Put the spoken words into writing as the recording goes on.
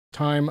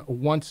Time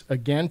once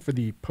again for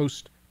the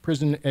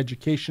Post-Prison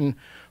Education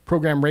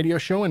Program radio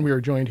show, and we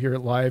are joined here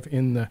live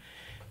in the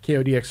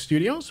KODX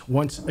studios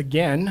once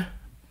again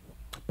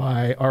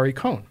by Ari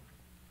Kohn,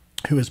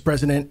 who is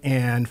president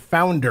and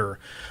founder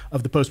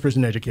of the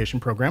Post-Prison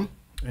Education Program.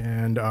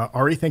 And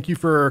Ari, thank you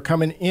for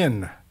coming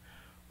in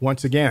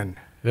once again.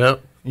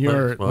 Yep.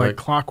 You're like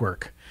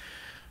clockwork.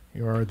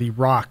 You're the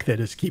rock that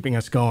is keeping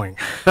us going.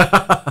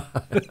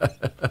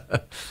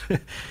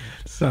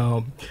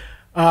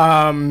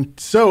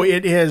 So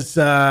it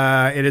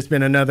has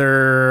been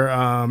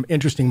another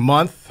interesting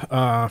month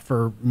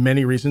for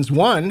many reasons.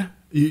 One,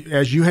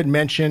 as you had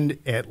mentioned,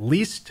 at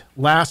least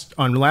last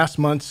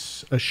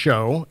month's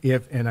show,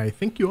 and I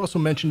think you also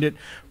mentioned it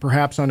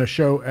perhaps on a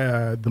show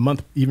the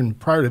month even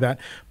prior to that.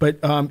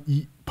 But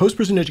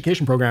Post-Prison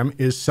Education Program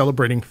is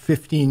celebrating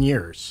 15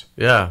 years.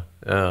 Yeah,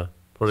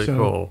 pretty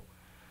cool.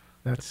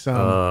 That's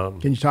can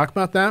you talk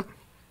about that?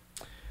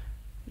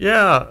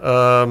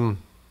 Yeah.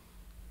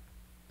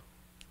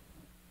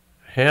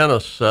 Hannah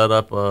set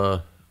up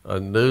a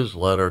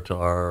newsletter to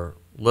our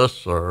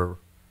listserv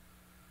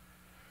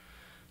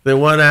that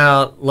went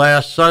out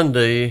last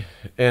Sunday,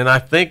 and I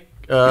think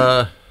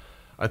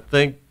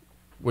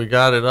we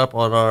got it up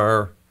on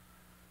our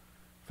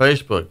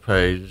Facebook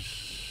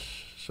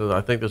page. So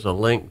I think there's a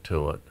link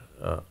to it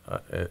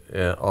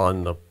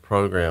on the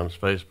program's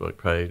Facebook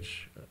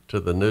page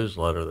to the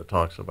newsletter that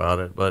talks about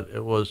it. But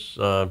it was,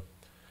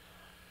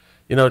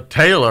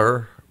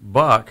 Taylor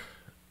Buck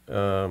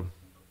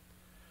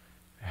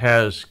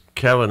has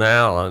Kevin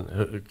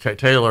Allen.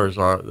 Taylor is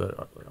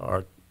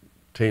our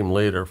team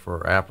leader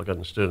for applicant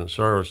and student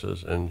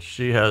services, and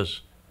she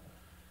has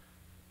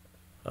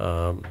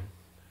Taylor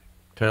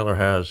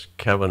has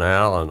Kevin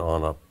Allen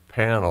on a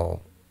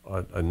panel,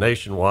 a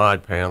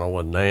nationwide panel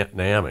with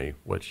NAMI,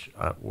 which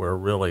we're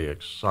really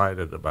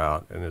excited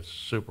about, and it's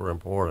super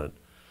important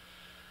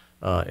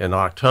in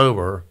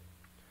October.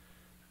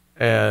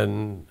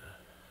 And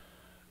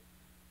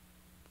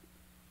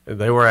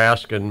they were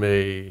asking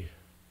me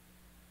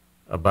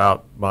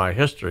about my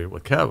history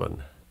with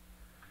Kevin,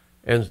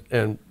 and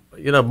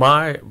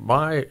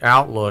my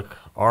Outlook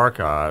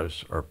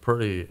archives are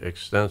pretty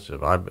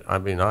extensive. I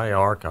mean I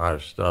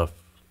archive stuff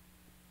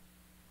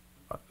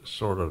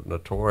sort of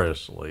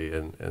notoriously,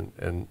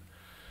 and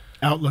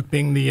Outlook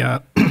being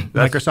the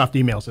Microsoft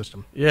email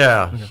system.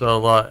 Yeah. Okay.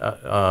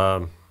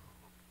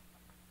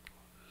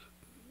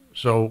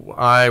 So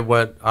I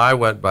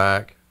went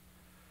back.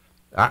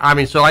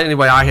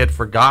 Anyway, I had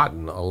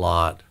forgotten a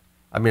lot.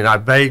 I mean, I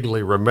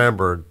vaguely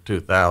remembered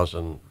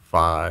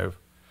 2005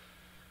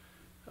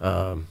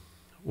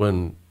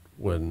 when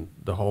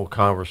the whole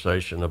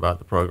conversation about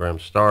the program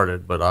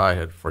started, but I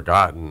had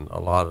forgotten a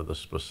lot of the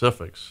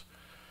specifics.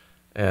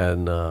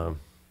 And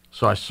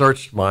so I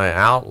searched my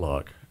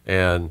Outlook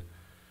and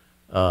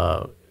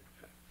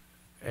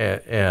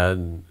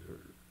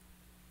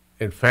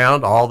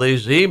found all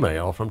these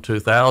email from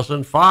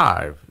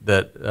 2005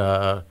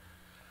 that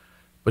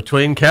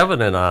between Kevin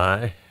and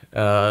I,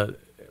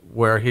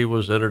 where he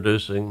was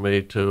introducing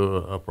me to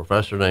a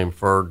professor named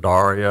Fer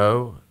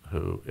Dario,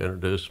 who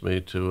introduced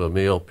me to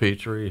Emil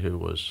Petrie, who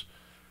was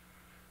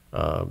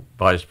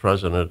vice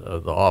president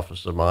of the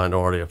Office of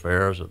Minority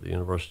Affairs at the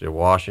University of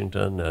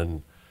Washington,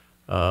 and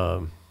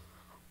so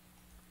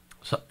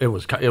it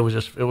was kind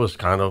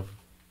of,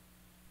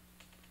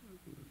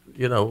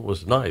 it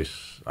was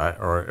nice,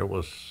 or it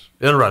was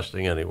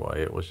interesting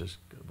anyway. It was just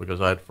because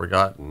I'd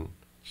forgotten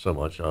so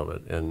much of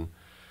it, and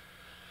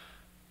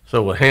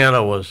so when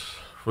Hannah was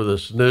for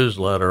this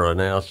newsletter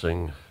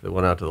that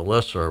went out to the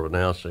listserv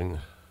announcing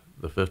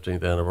the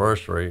 15th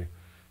anniversary,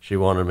 she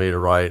wanted me to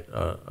write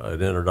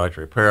an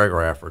introductory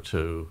paragraph or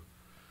two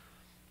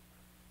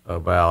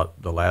about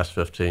the last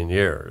 15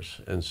 years.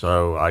 And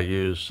so I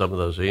used some of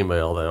those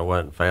email that I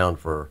went and found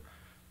for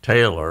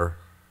Taylor,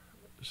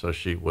 so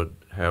she would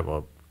have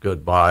a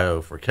good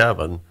bio for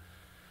Kevin,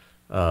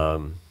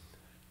 and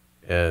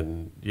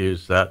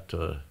used that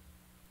to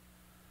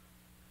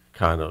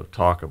kind of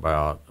talk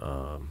about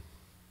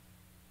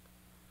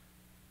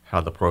how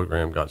the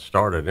program got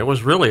started. It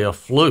was really a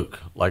fluke.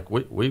 Like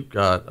we've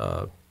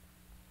got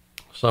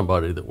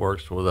somebody that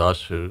works with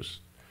us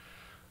who's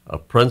a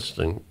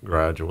Princeton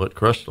graduate,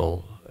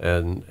 Crystal,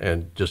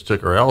 and just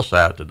took her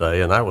LSAT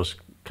today, and I was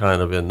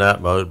kind of in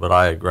that mode, but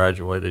I had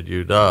graduated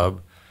UW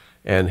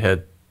and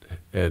had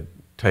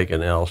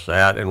taken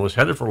LSAT and was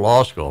headed for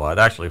law school. I'd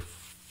actually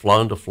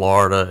flown to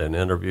Florida and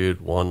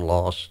interviewed one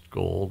law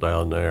school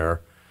down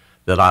there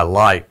that I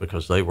liked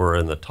because they were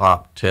in the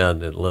top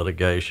 10 in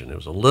litigation. It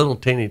was a little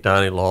teeny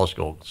tiny law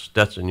school,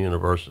 Stetson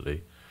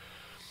University,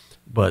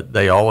 but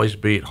they always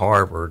beat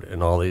Harvard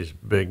and all these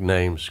big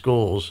name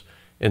schools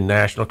in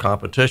national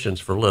competitions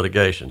for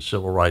litigation,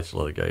 civil rights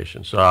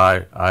litigation. So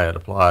I had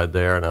applied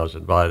there, and I was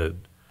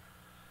invited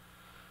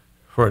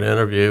for an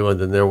interview. And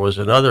then there was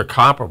another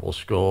comparable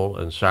school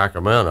in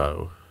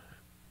Sacramento,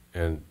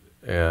 and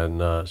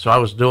so I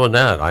was doing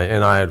that. I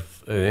had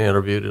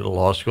interviewed at a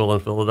law school in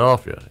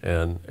Philadelphia,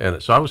 and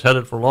so I was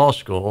headed for law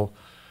school,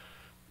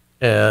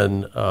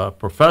 and a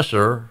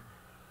professor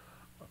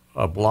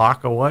a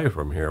block away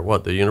from here.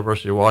 What, the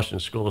University of Washington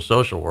School of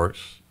Social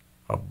Work's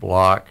a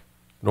block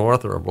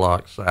north or a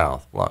block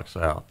south? Block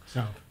south.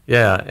 South.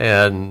 Yeah,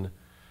 and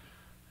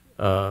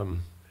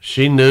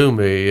she knew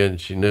me and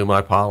she knew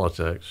my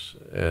politics,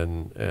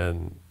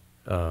 and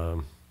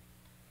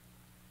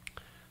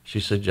she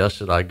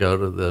suggested I go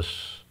to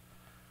this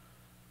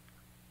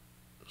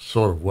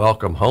sort of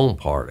welcome home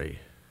party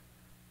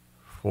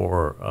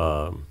for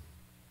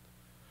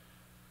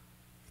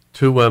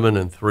 2 women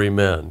and 3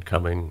 men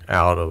coming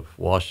out of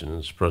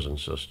Washington's prison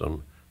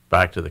system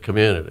back to the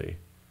community.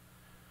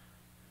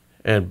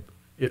 And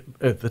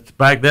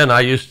back then,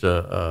 I used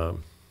to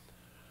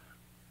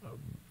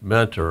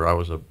mentor. I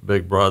was a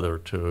big brother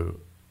to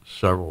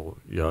several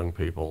young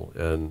people,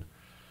 and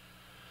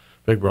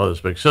big brothers,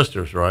 big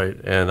sisters, right?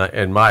 And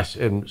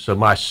so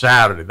my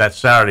Saturday, that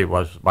Saturday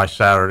was my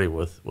Saturday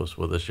with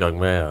this young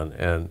man,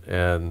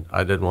 and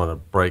I didn't want to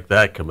break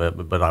that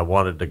commitment, but I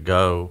wanted to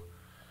go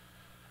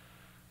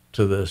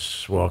to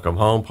this welcome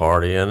home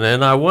party, and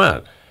then I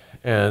went.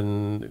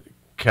 And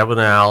Kevin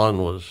Allen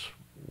was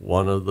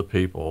one of the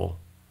people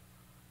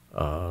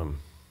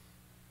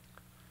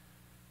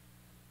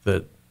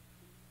that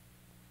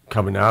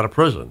coming out of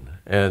prison.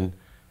 And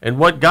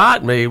what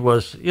got me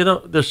was,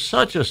 there's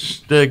such a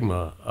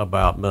stigma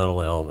about mental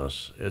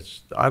illness.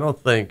 I don't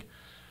think,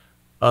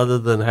 other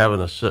than having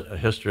a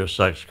history of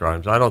sex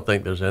crimes, I don't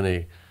think there's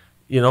any,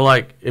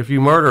 like if you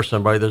murder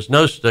somebody, there's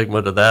no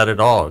stigma to that at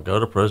all. Go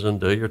to prison,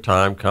 do your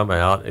time, come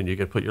out, and you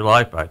can put your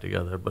life back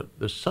together. But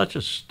there's such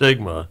a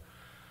stigma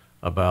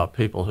about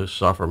people who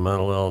suffer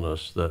mental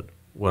illness that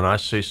when I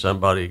see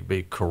somebody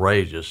be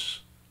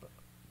courageous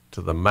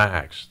to the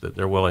max, that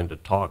they're willing to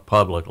talk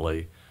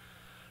publicly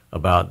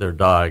about their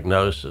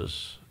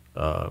diagnosis,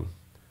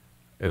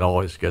 it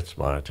always gets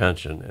my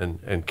attention.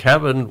 And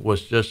Kevin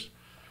was just,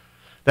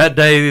 that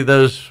day,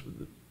 those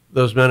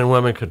men and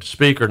women could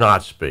speak or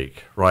not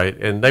speak, right?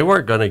 And they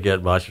weren't going to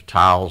get much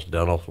towels,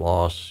 dental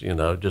floss,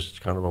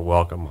 just kind of a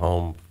welcome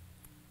home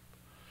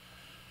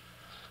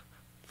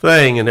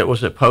thing. And it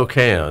was at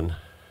Kohn,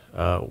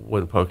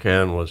 when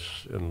Kohn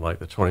was in like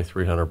the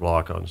 2300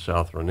 block on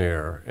South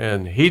Rainier.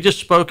 And he just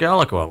spoke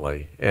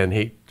eloquently, and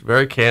he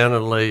very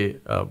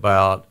candidly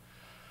about,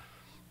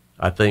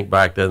 I think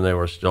back then they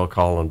were still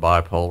calling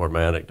bipolar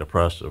manic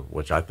depressive,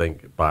 which I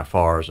think by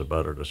far is a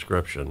better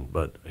description.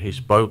 But he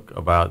spoke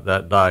about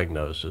that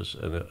diagnosis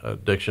and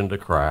addiction to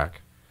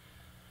crack.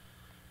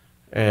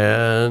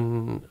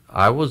 And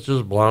I was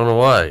just blown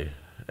away.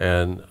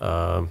 And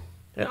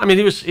I mean,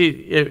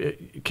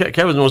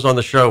 Kevin was on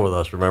the show with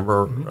us,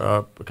 remember,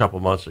 a couple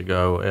months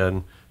ago,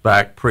 and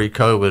back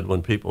pre-COVID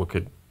when people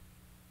could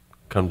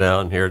come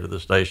down here to the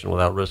station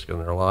without risking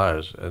their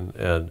lives.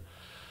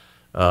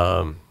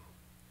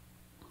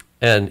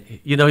 And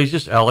he's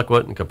just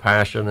eloquent and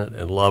compassionate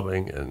and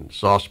loving and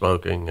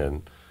soft-spoken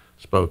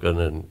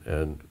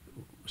and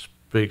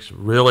speaks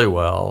really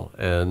well.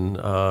 And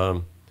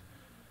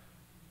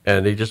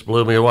he just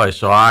blew me away.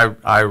 So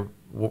I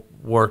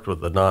worked with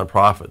the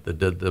nonprofit that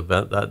did the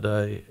event that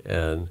day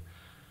and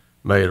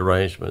made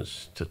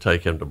arrangements to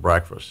take him to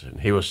breakfast. And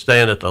he was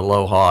staying at the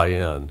Aloha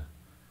Inn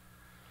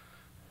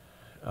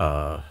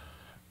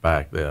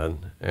back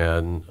then.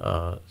 And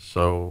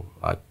so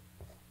I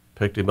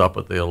picked him up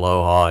at the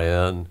Aloha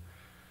Inn.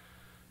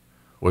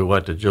 We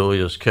went to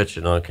Julia's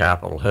Kitchen on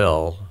Capitol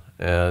Hill,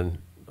 and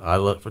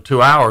for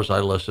 2 hours I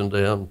listened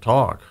to him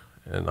talk.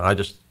 And I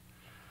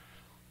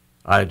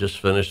had just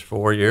finished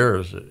 4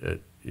 years at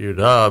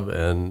UW,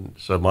 and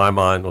so my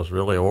mind was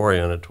really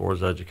oriented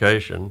towards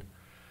education.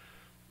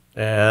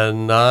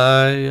 And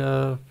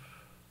I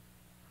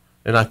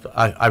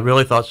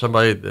really thought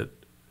somebody that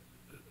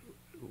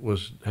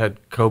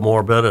had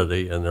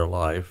comorbidity in their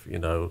life,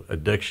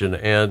 addiction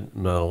and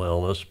mental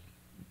illness,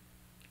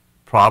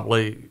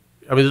 probably,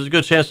 there's a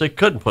good chance they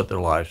couldn't put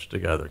their lives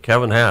together.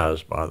 Kevin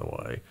has, by the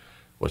way,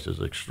 which is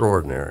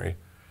extraordinary.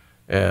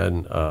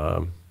 And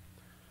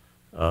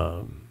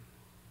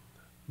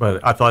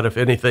but I thought if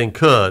anything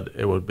could,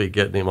 it would be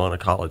getting him on a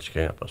college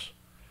campus.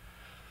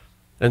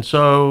 And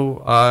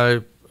so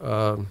I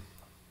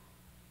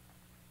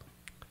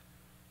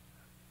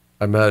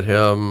met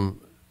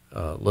him,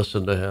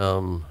 listened to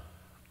him,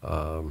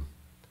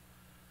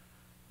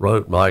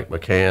 wrote Mike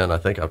McCann. I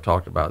think I've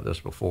talked about this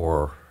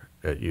before,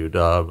 at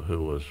UW,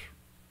 who was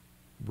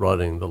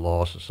running the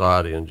Law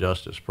Society and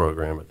Justice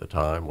program at the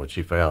time, which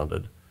he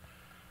founded,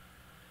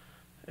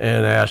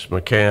 and asked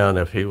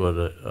McCann if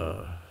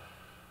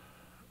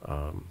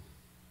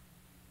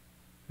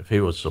he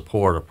would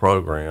support a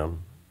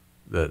program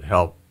that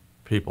helped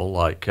people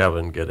like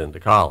Kevin get into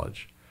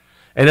college.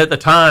 And at the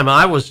time,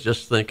 I was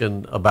just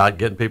thinking about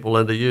getting people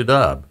into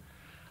UW.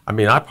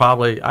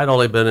 I'd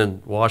only been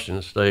in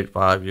Washington State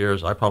 5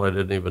 years. I probably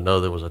didn't even know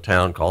there was a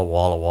town called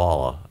Walla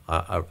Walla.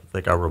 I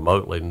think I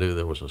remotely knew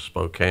there was a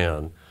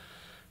Spokane.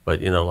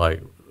 But,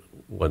 like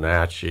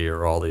Wenatchee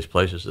or all these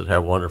places that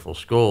have wonderful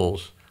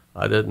schools,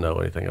 I didn't know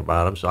anything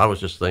about them. So I was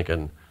just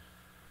thinking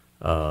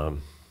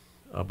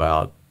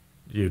about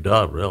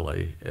UW,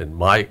 really. And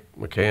Mike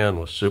McCann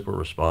was super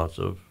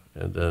responsive.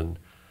 And then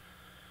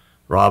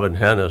Robin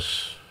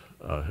Hennis,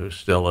 who's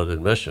still at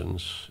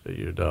admissions at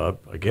UW,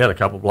 again, a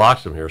couple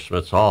blocks from here,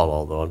 Smiths Hall,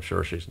 although I'm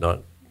sure she's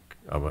not,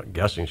 I'm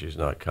guessing she's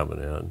not coming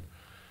in.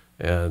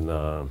 And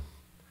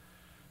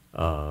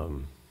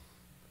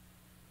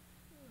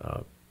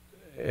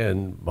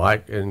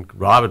Mike and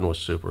Robin was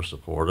super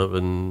supportive,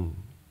 and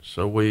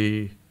so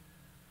we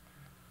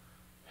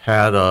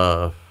had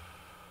a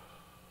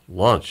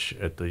lunch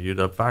at the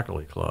UW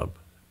Faculty Club.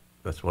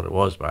 That's what it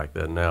was back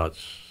then. Now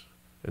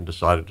and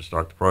decided to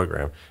start the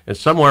program. And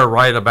somewhere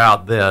right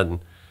about then,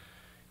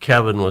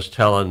 Kevin was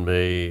telling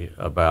me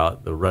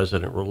about the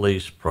resident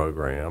release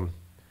program,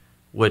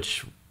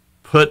 which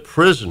put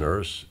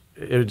prisoners,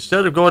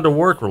 instead of going to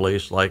work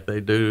release like they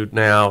do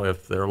now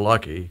if they're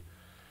lucky,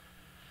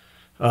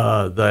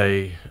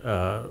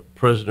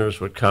 prisoners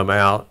would come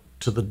out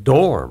to the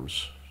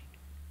dorms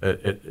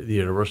at the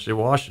University of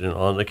Washington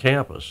on the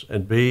campus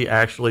and be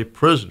actually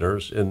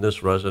prisoners in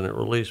this resident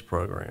release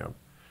program.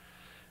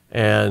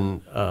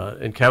 And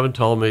Kevin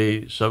told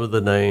me some of the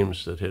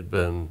names that had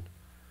been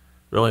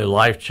really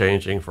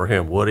life-changing for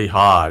him. Woody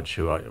Hodge,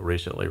 who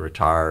recently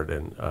retired,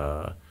 and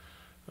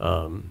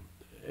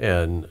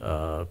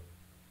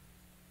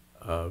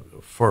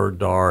Ferd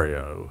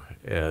Dario,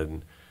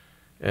 and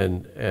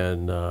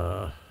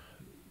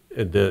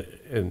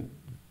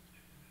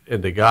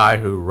the guy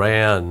who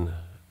ran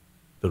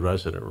the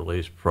resident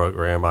release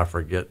program, I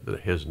forget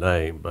his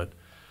name, but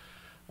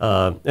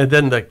and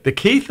then the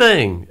key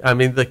thing,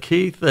 the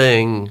key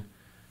thing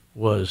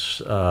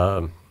was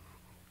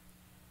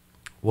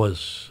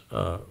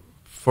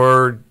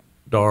Ferd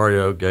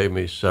Dario gave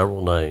me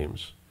several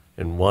names,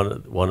 and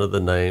one of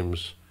the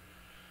names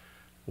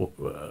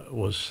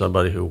was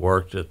somebody who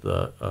worked at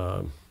the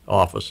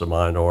Office of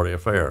Minority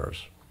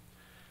Affairs.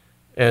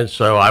 And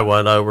so I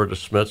went over to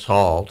Smiths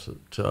Hall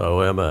to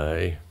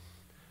OMA,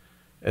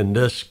 and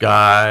this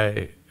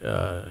guy,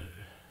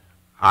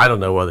 I don't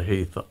know whether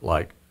he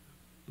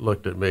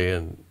looked at me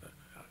and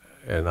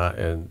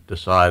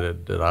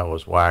decided that I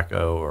was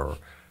wacko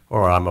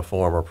or I'm a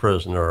former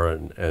prisoner,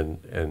 and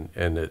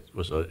it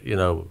was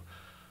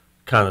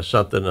kind of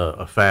something,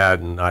 a fad,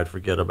 and I'd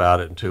forget about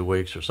it in 2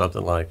 weeks or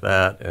something like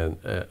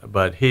that.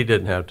 But he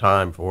didn't have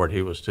time for it.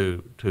 He was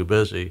too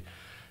busy.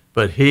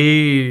 But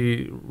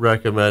he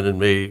recommended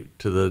me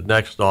to the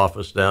next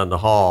office down the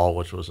hall,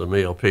 which was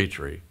Emil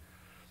Petrie.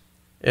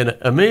 And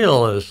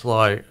Emil is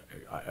like,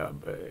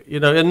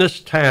 in this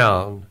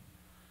town,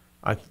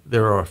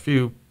 there are a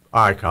few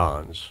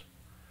icons,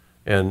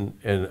 and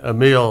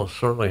Emil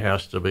certainly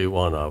has to be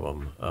one of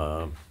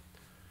them.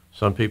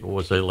 Some people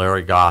would say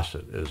Larry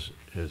Gossett has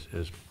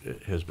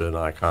been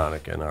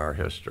iconic in our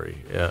history,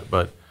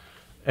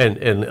 and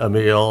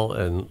Emil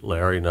and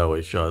Larry know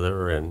each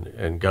other,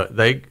 and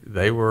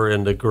they were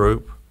in the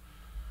group.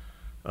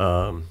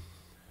 UW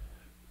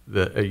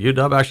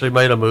actually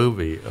made a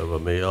movie of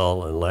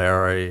Emil and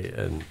Larry,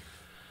 and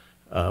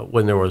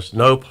when there was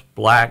no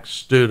black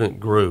student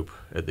group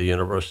at the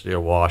University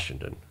of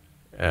Washington,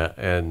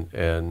 and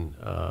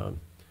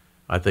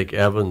I think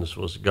Evans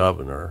was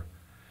governor,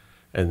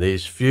 and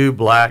these few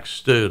black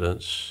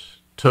students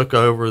took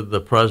over the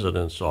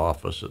president's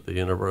office at the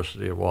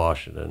University of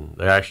Washington.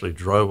 They actually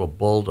drove a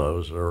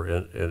bulldozer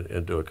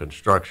into a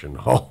construction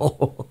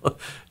hall,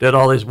 did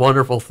all these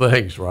wonderful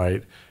things,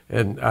 right?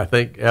 And I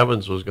think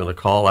Evans was going to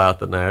call out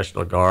the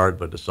National Guard,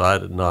 but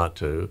decided not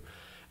to.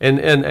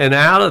 And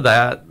out of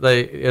that,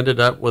 they ended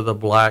up with a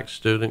black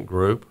student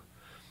group,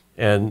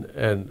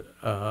 and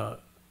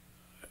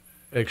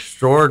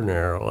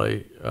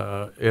extraordinarily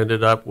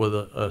ended up with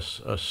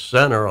a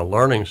center, a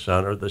learning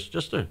center that's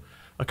just a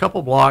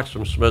couple blocks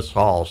from Smiths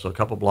Hall, so a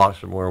couple blocks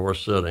from where we're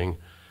sitting,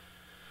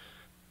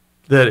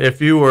 that if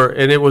you were,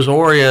 and it was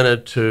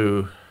oriented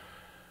to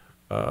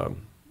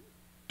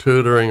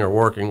tutoring or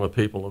working with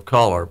people of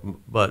color,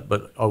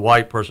 but a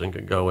white person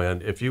could go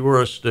in. If you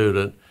were a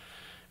student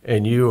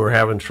and you were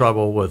having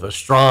trouble with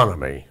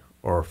astronomy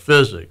or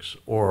physics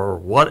or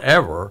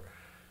whatever,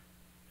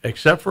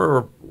 except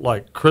for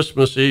like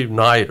Christmas Eve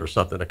night or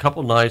something, a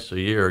couple nights a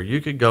year, you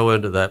could go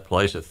into that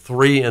place at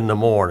 3 in the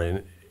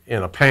morning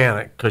in a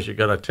panic because you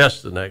got a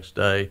test the next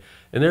day,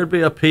 and there'd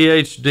be a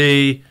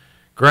PhD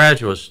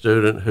graduate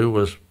student who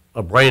was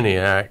a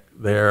brainiac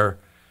there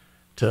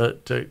to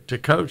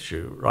coach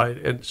you, right?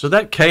 And so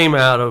that came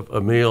out of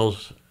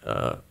Emil's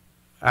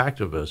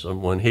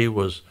activism when he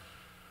was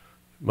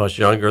much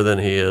younger than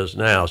he is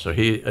now. So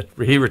he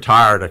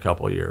retired a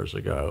couple of years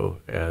ago,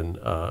 and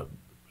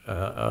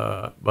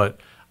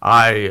but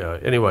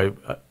anyway,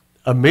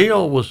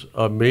 Emil was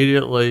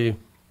immediately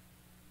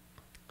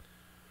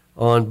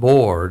on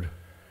board,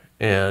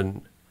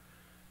 and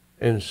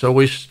so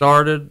we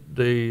started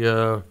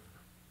the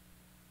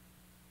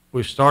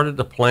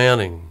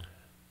planning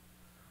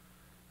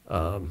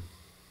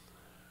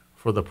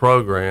for the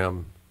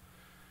program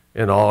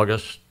in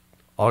August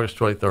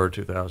 23rd,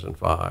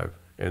 2005,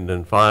 and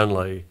then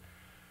finally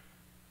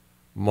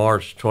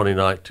March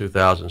 29th,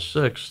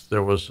 2006,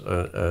 there was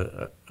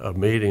a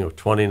meeting of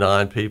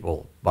 29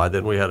 people. By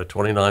then we had a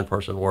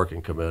 29-person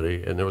working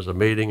committee, and there was a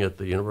meeting at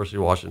the University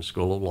of Washington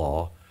School of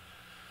Law.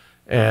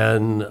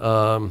 and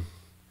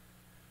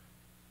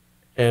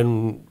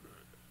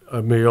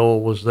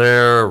Emil was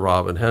there,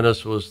 Robin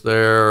Hennis was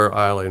there,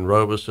 Eileen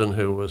Robeson,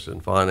 who was in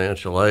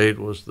financial aid,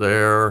 was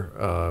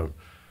there.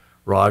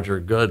 Roger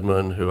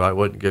Goodman, who I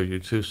wouldn't give you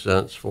 2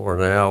 cents for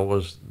now,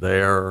 was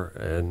there,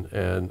 and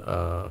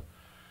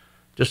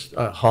just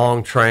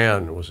Hong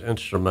Tran was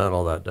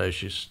instrumental that day.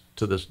 She's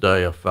to this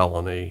day a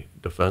felony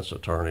defense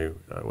attorney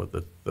with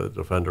the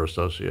Defender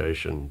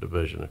Association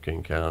Division of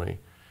King County,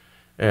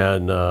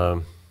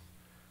 and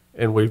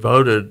we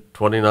voted.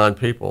 29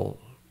 people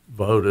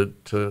voted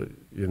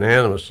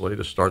unanimously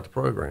to start the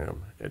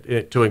program,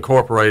 to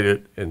incorporate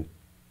it and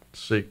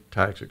seek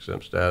tax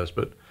exempt status.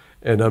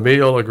 And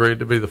Emil agreed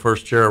to be the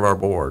first chair of our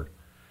board.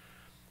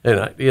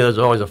 And there's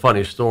always a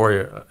funny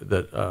story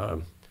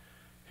that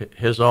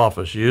his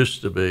office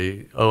used to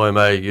be,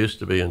 OMA used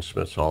to be in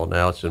Smiths Hall.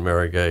 Now it's in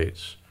Mary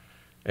Gates.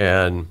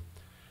 And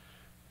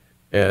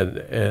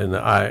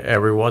I,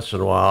 every once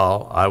in a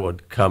while, I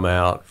would come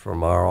out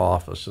from our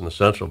office in the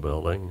Central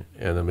Building,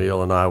 and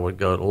Emil and I would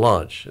go to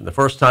lunch. And the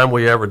first time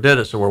we ever did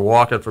it, so we're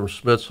walking from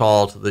Smiths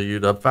Hall to the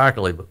UW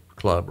Faculty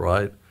Club,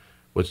 right,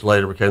 which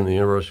later became the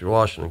University of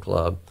Washington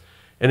Club.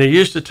 And it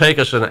used to take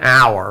us an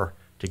hour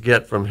to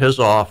get from his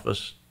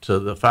office to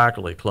the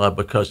faculty club,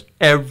 because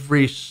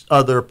every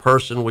other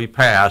person we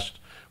passed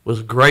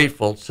was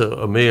grateful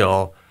to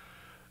Emil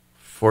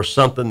for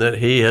something that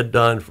he had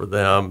done for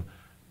them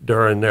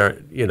during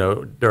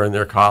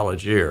their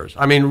college years.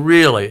 I mean,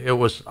 really,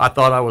 I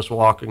thought I was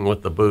walking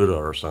with the Buddha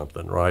or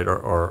something, right,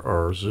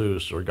 or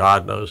Zeus or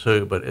God knows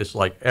who, but it's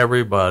like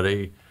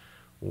everybody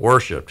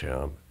worshiped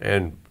him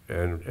and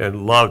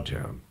loved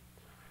him.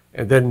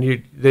 And then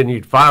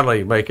you'd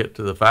finally make it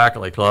to the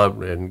faculty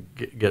club and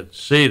get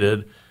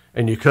seated,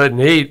 and you couldn't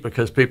eat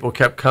because people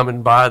kept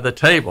coming by the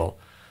table.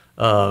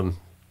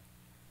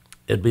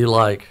 It'd be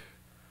like,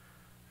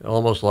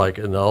 almost like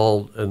in the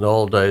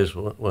old days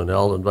when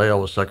Eldon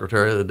Vail was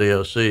secretary of the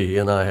DOC, he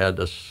and I had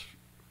this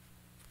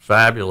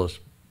fabulous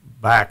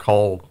back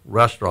hole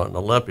restaurant in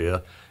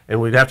Olympia, and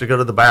we'd have to go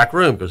to the back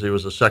room because he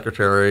was the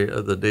secretary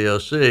of the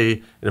DOC.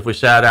 And if we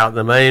sat out in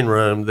the main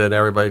room, then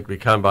everybody would be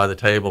coming by the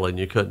table and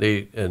you couldn't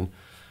eat. And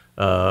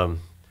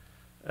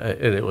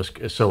it was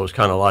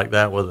kind of like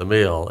that with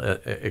Emil,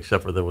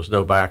 except for there was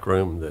no back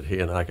room that he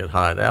and I could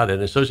hide out in.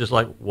 And so it's just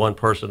like one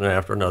person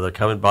after another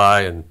coming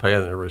by and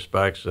paying their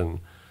respects and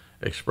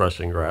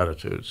expressing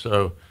gratitude.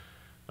 So,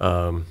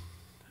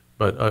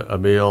 but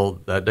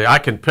Emil that day, I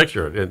can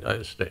picture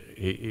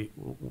it.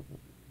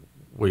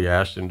 We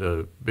asked him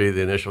to be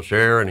the initial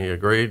chair, and he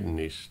agreed, and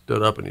he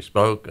stood up and he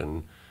spoke,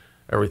 and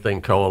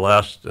everything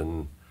coalesced,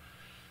 and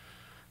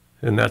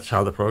that's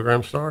how the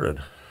program started.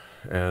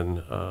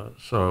 And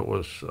so it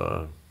was,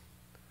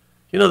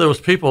 there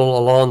was people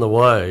along the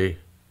way,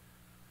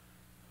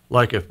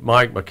 like if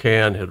Mike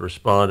McCann had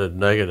responded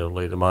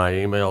negatively to my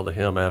email to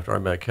him after I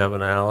met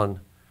Kevin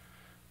Allen,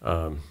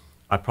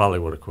 I probably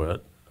would have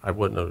quit. I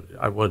wouldn't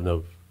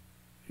have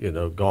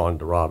gone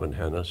to Robin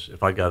Hennis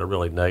if I got a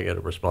really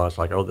negative response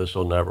like, "Oh, this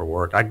will never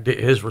work."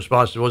 His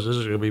response was, "This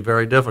is going to be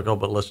very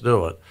difficult, but let's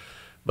do it."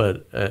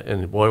 But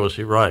and boy, was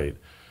he right.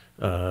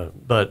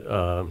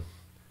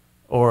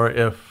 Or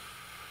if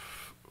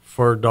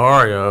for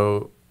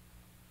Dario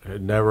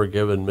had never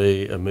given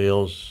me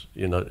Emil's,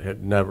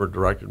 had never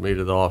directed me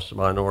to the Office of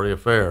Minority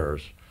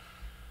Affairs,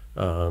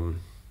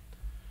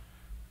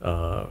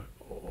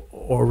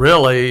 or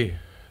really,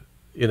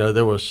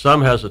 there was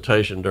some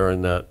hesitation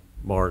during that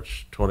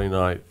March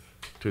 29th,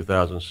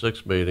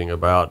 2006 meeting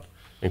about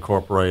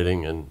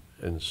incorporating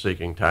and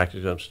seeking tax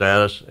exempt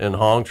status, and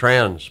Hong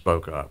Tran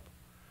spoke up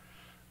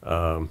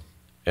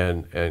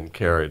and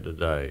carried the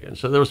day. And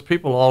so there was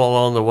people all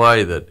along the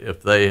way that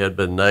if they had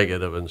been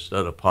negative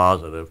instead of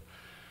positive,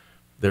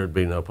 there'd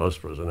be no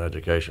post-prison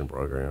education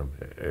program,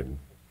 and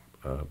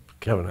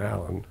Kevin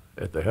Allen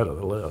at the head of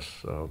the list.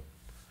 So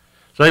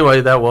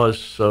anyway,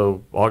 August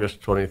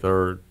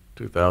 23rd,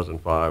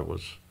 2005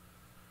 was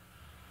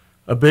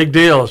a big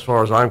deal as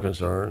far as I'm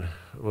concerned.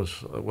 It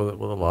was with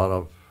a lot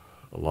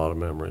of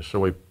memories.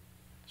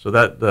 So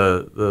that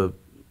the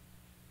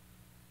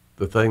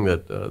thing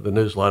that the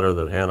newsletter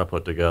that Hannah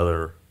put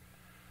together,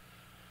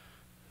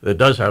 it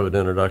does have an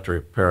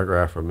introductory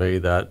paragraph from me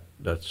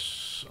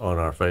that's on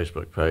our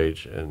Facebook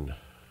page, and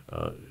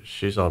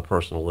she's on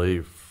personal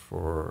leave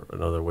for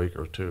another week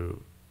or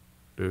two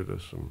due to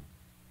some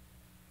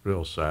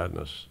real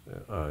sadness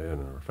in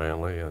her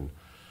family, and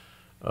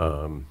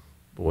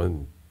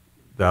when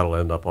that'll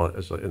end up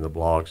in the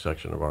blog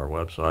section of our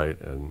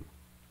website, and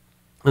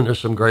there's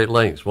some great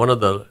links. One of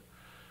the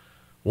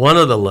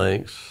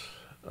links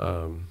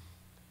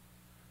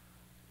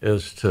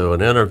is to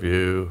an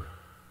interview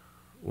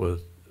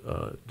with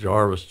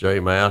Jarvis J.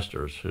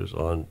 Masters, who's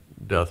on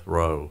death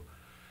row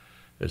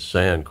at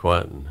San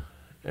Quentin,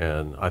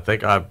 and I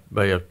think I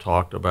may have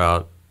talked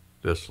about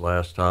this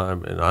last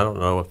time, and I don't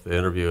know if the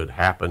interview had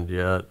happened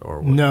yet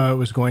or what. No, it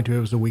was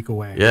a week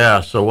away.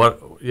 Yeah, so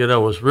what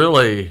was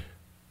really,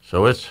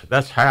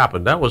 that's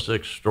happened. That was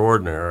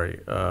extraordinary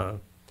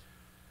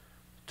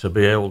to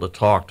be able to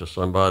talk to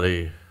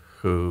somebody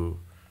who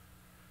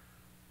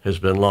has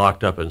been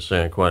locked up in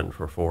San Quentin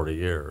for 40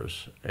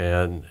 years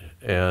and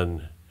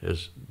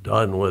has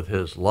done with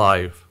his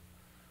life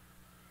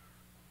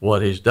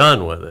what he's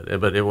done with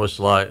it. But it was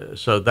like,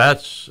 so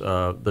that's,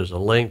 there's a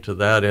link to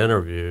that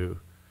interview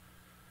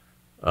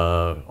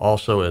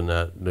also in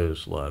that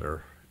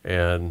newsletter.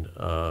 And,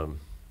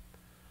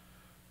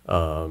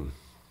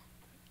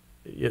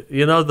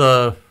 you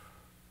know,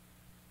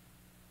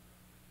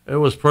 it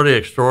was pretty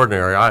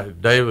extraordinary.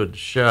 David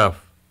Sheff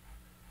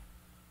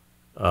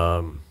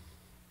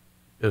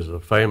is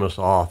a famous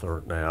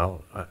author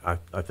now.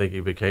 I think he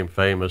became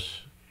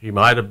famous. He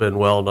might have been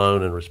well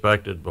known and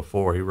respected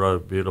before he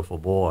wrote Beautiful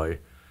Boy,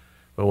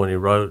 but when he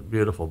wrote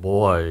Beautiful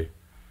Boy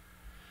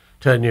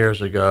 10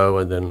 years ago,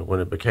 and then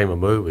when it became a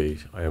movie,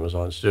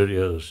 Amazon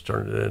Studios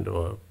turned it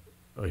into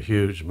a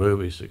huge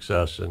movie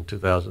success in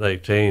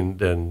 2018,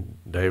 then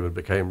David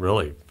became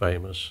really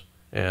famous.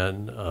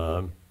 And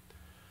out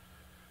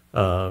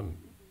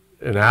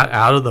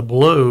of the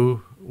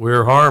blue,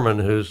 Weir Harmon,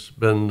 who's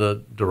been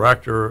the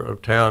director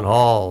of Town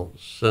Hall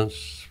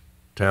since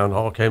Town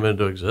Hall came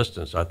into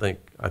existence. I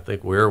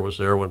think Weir was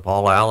there when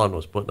Paul Allen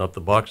was putting up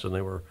the bucks and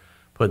they were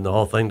putting the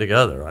whole thing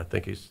together. I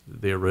think he's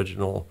the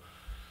original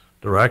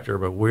director.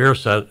 But Weir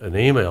sent an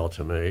email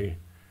to me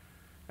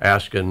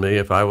asking me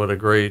if I would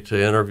agree to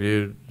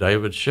interview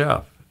David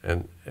Sheff.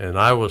 And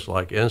I was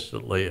like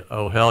instantly,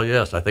 oh, hell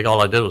yes. I think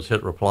all I did was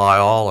hit reply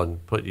all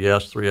and put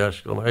yes, 3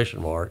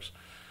 exclamation marks.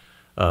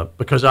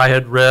 Because I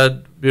had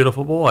read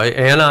Beautiful Boy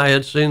and I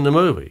had seen the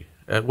movie,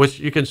 which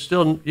you can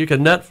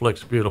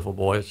Netflix Beautiful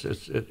Boy.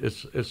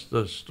 It's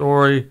the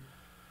story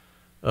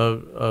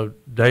of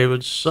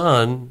David's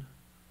son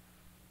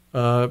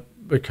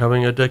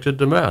becoming addicted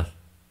to meth,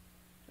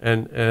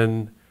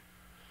 and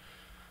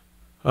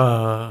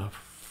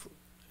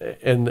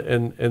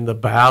the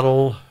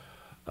battle.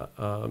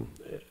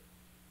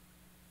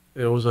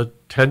 It was a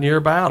 10-year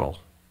battle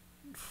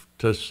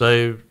to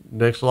save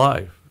Nick's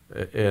life.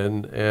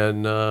 And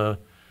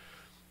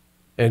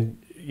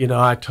you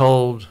know, I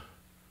told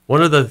two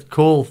of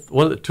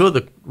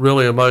the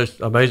really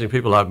most amazing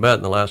people I've met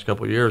in the last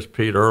couple of years,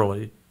 Pete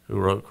Early, who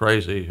wrote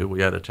Crazy, who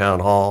we had at Town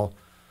Hall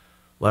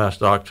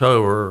last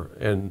October,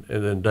 and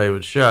then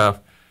David Sheff,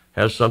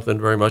 has something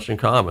very much in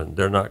common.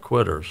 They're not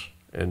quitters,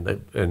 and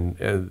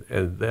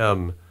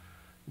them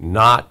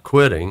not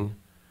quitting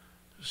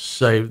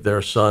saved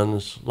their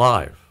son's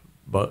life.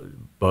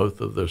 But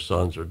both of their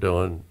sons are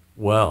doing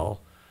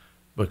well,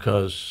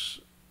 because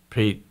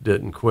Pete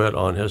didn't quit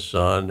on his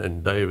son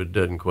and David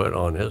didn't quit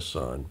on his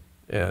son.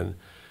 And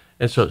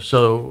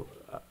so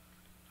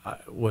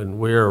when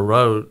Weir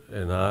wrote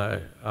and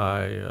I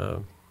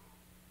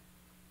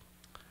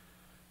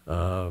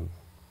asked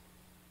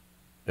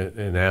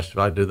if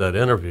I'd do that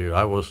interview,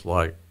 I was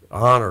like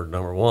honored,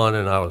 number one,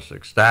 and I was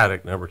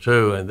ecstatic, number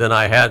two. And then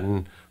I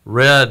hadn't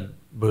read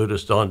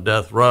Buddhist on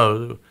Death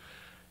Row.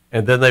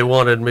 And then they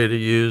wanted me to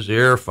use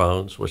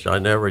earphones, which I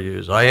never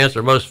use. I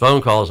answer most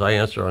phone calls I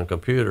answer on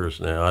computers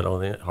now. I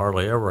don't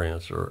hardly ever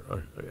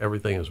answer.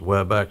 Everything is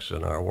WebEx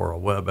in our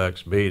world.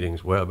 WebEx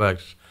meetings,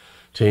 WebEx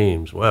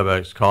Teams,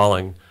 WebEx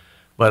calling.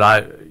 But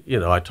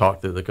I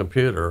talk through the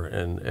computer,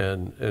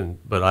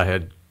 but I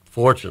had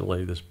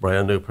fortunately this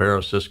brand new pair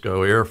of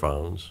Cisco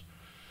earphones,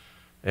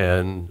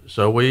 and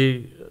so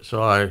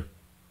I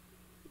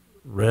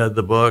read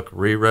the book,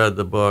 reread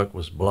the book,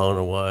 was blown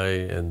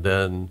away, and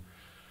then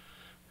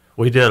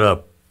we did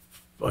a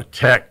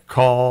tech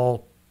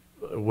call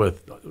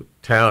with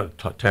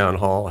Town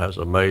Hall. Has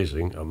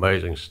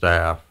amazing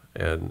staff,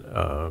 and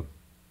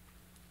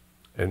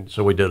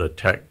so we did a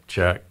tech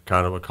check,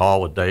 kind of a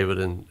call with David,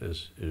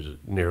 is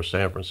near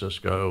San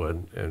Francisco,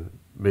 and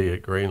me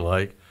at Green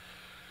Lake,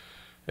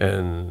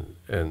 and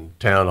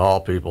Town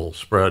Hall people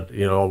spread,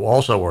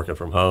 also working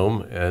from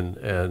home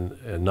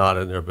and not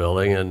in their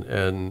building,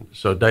 and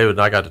so David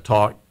and I got to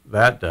talk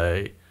that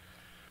day.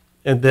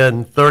 And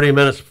then 30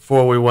 minutes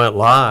before we went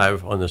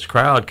live on this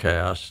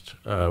crowdcast,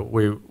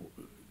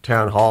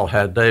 Town Hall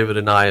had David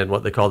and I in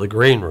what they call the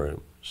green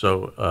room.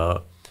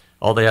 So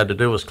all they had to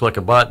do was click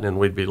a button and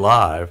we'd be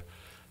live.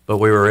 But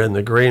we were in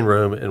the green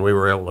room and we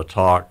were able to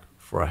talk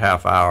for a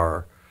half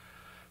hour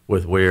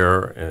with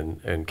Weir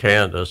and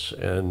Candace.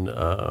 And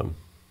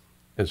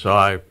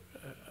so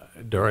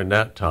during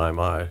that time,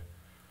 I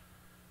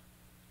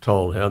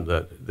told him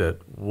that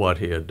what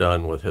he had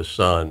done with his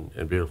son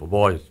in Beautiful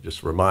Boy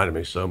just reminded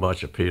me so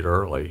much of Pete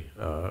Early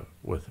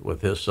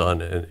with his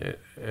son, and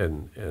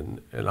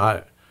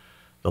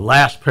the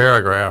last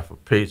paragraph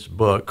of Pete's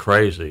book,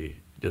 Crazy,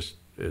 is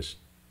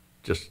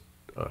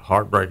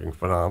heartbreaking,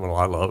 phenomenal.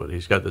 I love it.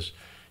 He's got this.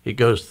 He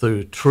goes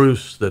through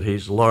truths that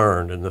he's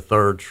learned, and the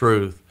third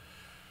truth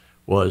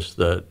was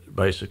that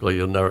basically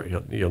you'll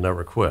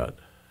never quit,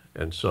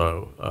 and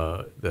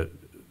so that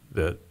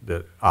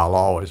I'll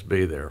always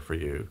be there for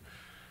you,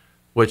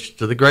 which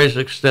to the greatest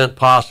extent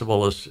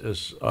possible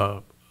is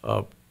a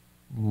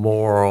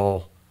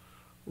moral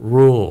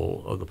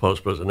rule of the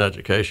post-prison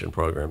education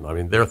program. I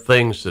mean, there are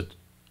things that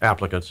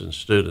applicants and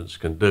students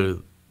can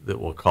do that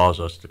will cause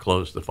us to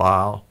close the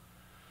file,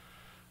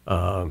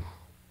 Um,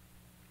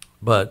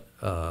 but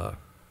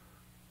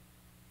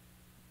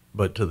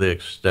but to the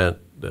extent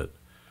that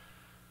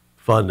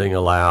funding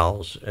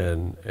allows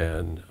and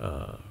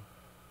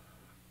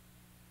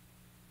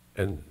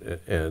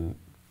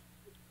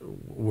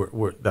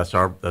that's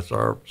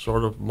our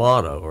sort of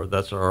motto, or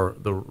that's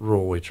the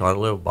rule we try to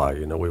live by.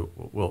 You know,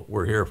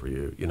 we're here for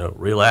you. You know,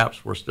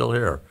 relapse, we're still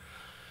here.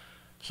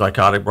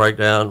 Psychotic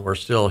breakdown, we're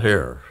still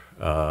here.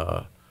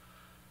 Have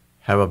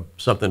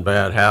something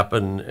bad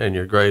happen and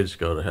your grades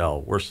go to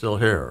hell, we're still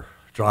here.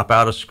 Drop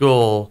out of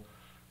school,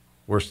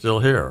 we're still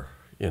here.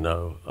 You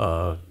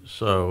know,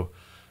 so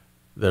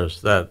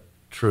there's that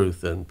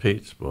truth in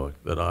Pete's book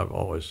that I've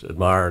always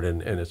admired,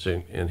 and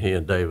he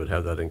and David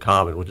have that in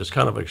common, which is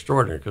kind of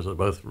extraordinary because they're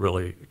both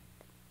really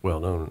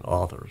well-known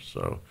authors.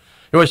 So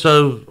anyway,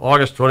 so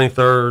August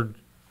 23rd,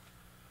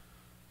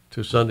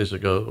 2 Sundays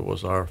ago,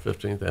 was our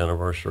 15th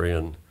anniversary,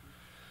 and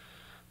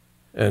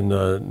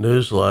the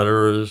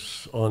newsletter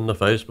is on the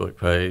Facebook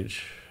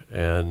page,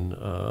 and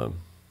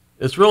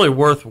it's really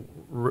worth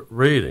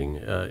reading.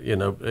 You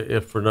know,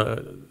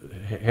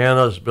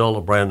 Hannah's built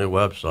a brand new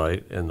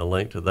website, and the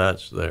link to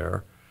that's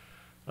there.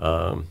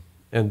 And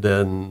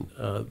then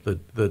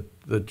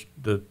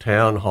the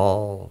town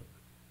hall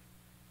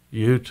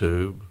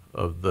YouTube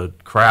of the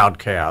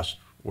Crowdcast,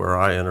 where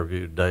I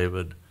interviewed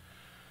David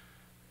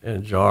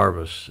and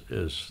Jarvis,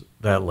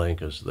 that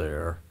link is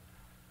there.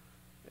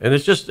 And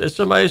it's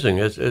amazing.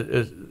 It's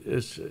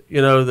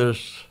you know,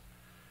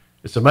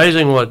 it's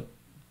amazing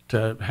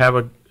to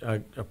have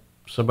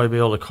somebody be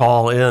able to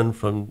call in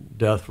from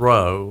death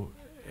row,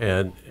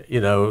 and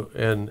you know,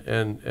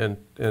 and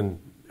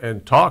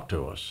talk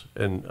to us,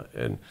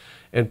 and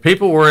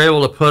people were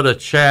able to put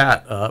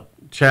a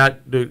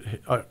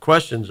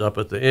questions up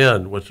at the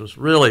end, which was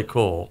really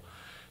cool.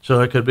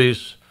 So it could be.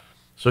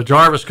 So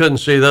Jarvis couldn't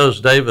see those.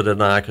 David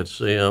and I could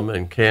see them,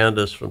 and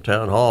Candace from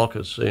Town Hall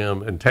could see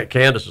them, and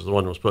Candace is the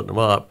one that was putting them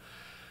up.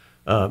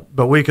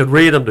 But we could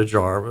read them to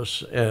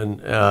Jarvis, and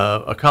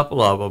a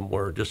couple of them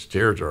were just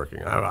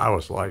tear-jerking. I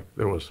was like,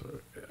 there was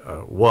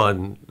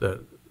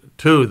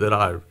two that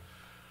I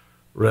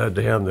read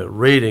to him that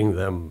reading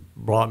them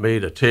brought me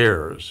to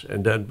tears.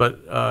 And then, but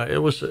it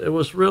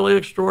was really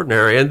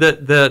extraordinary, and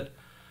that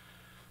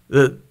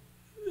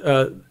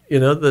you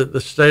know,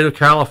 the state of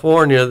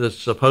California, that's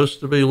supposed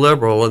to be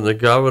liberal, and the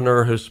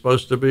governor who's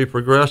supposed to be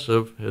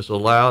progressive, has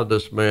allowed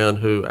this man,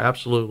 who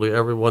absolutely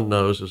everyone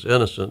knows is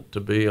innocent, to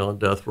be on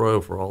death row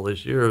for all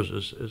these years.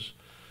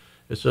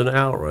 It's an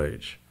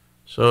outrage.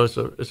 So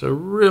it's a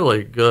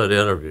really good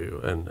interview,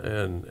 and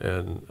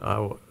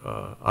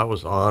I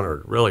was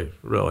honored, really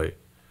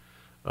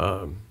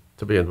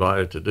to be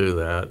invited to do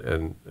that.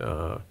 And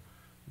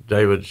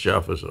David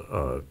Sheff is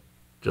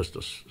just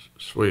a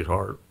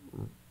sweetheart,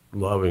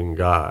 loving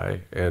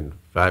guy, and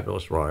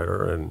fabulous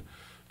writer, and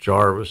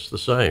Jarvis the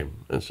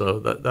same. And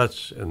so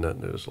that's in that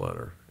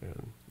newsletter.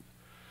 And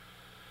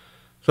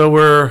so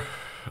we're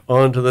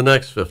on to the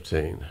next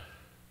 15.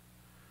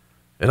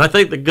 And I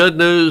think the good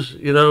news,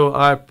 you know,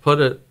 I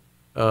put it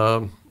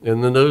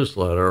in the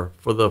newsletter,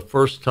 for the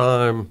first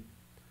time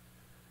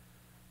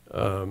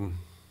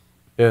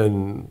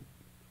in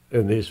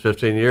these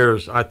 15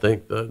 years, I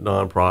think the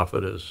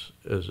nonprofit is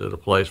at a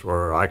place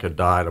where I could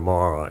die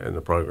tomorrow and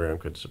the program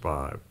could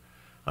survive.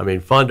 I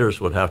mean,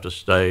 funders would have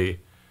to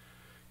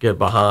get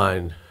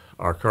behind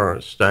our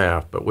current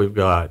staff, but we've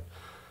got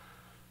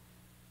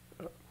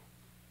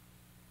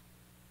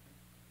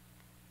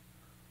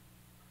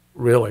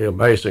really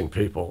amazing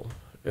people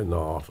in the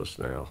office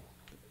now,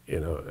 you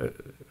know,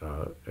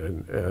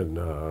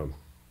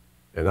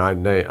 and I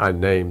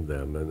named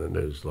them in the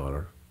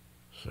newsletter,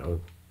 so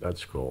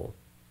that's cool.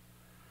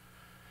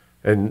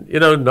 And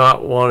you know,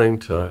 not wanting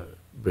to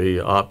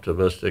be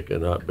optimistic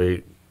and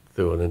upbeat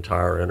through an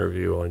entire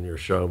interview on your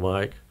show,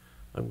 Mike,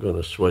 I'm going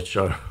to switch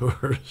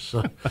over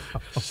to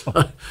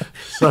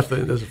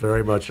something that's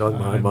very much on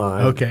my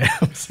mind. Okay,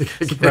 I'm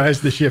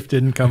surprised the shift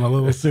didn't come a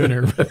little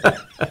sooner.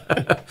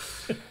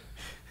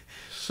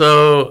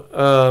 So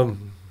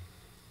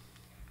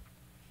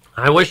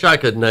I wish I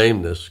could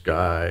name this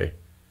guy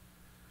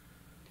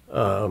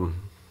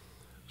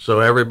so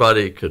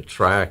everybody could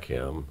track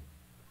him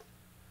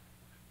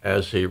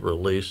as he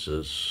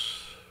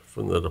releases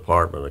from the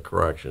Department of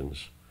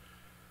Corrections.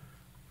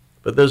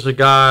 But there's a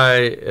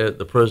guy at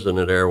the prison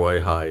at Airway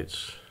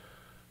Heights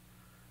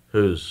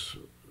who's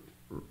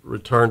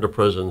returned to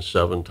prison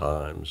 7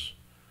 times,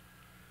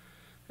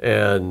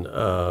 and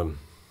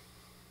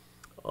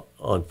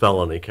on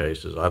felony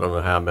cases. I don't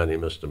know how many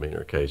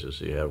misdemeanor cases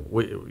he have.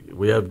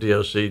 We have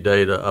DOC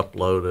data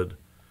uploaded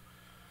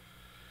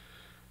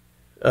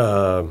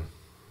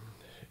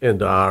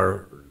into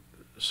our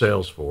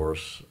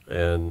Salesforce,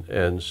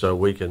 and so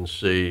we can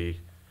see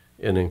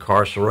in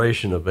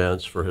incarceration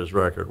events for his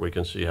record, we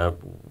can see how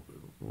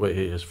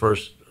his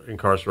first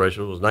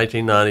incarceration was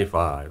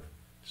 1995.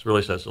 It's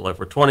really sets the life.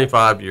 For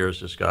 25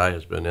 years, this guy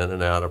has been in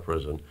and out of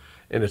prison,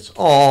 and it's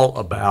all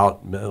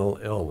about mental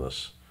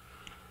illness.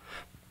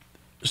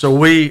 So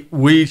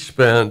we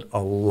spend a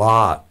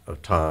lot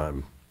of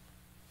time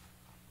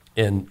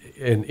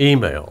in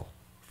email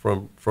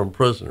from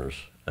prisoners,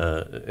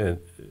 and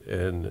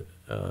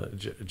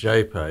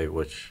JPay,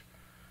 which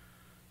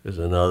is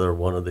another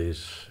one of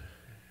these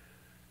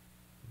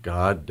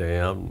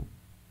goddamn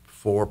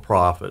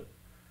for-profit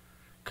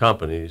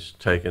companies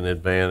taking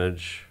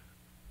advantage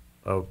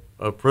of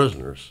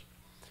prisoners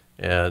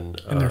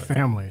and their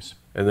families.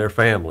 And their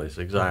families,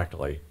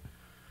 exactly.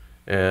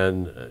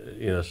 And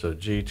so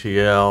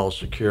GTL,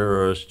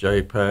 Securus,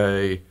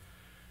 JPay.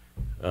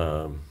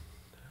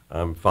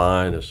 I'm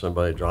fine if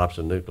somebody drops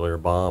a nuclear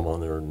bomb on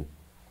their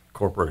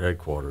corporate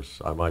headquarters.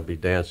 I might be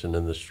dancing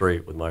in the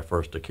street with my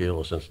first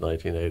tequila since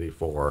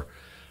 1984.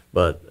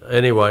 But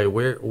anyway,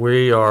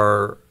 we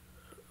are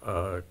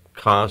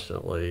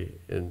constantly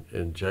in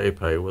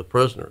JPay with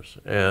prisoners.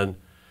 And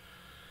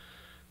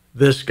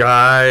this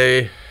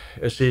guy,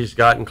 as he's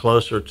gotten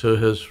closer to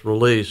his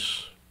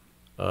release,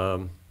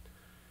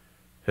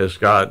 has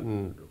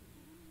gotten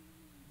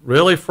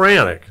really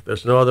frantic.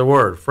 There's no other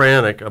word,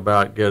 frantic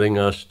about getting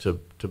us to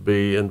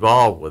be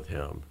involved with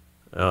him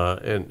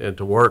and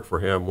to work for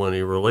him when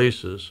he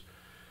releases.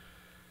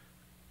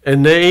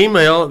 And the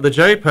email, the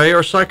JPay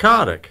are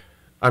psychotic.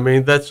 I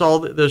mean, that's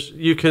all. It's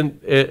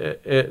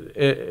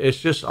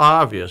just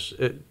obvious.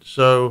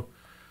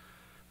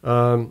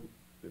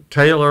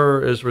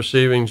 Taylor is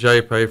receiving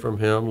JPay from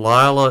him.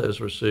 Lila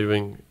is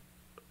receiving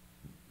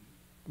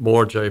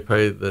more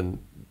JPay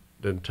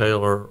than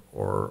Taylor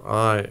or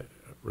I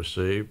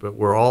receive, but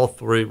we're all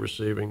three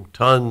receiving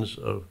tons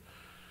of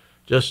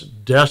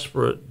just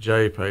desperate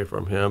JPay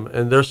from him,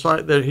 and there's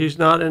that he's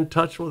not in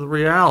touch with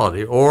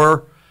reality,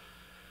 or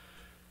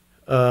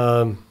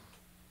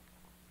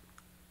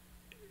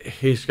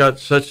he's got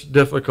such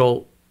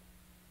difficult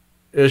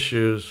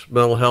issues,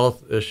 mental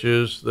health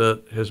issues,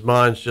 that his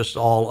mind's just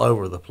all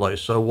over the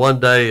place. So one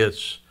day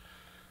it's,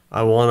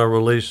 I want to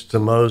release to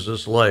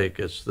Moses Lake.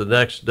 It's the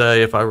next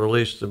day, if I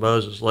release to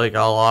Moses Lake,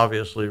 I'll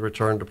obviously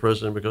return to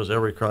prison because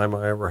every crime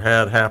I ever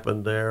had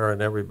happened there,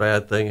 and every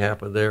bad thing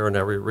happened there, and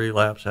every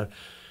relapse happened.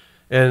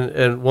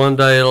 And one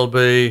day it'll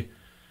be,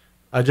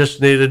 I just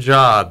need a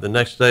job. The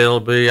next day it'll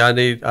be, I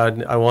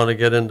want to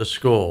get into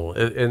school.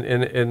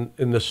 And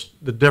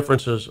the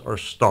differences are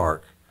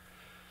stark.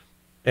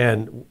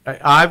 And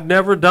I've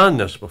never done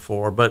this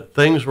before, but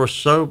things were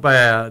so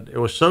bad. It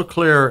was so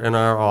clear in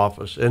our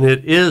office, and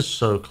it is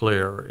so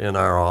clear in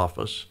our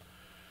office,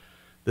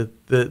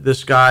 that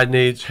this guy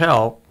needs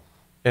help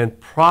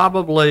and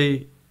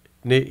probably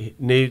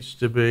needs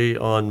to be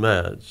on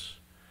meds.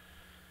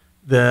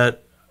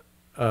 That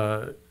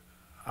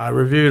I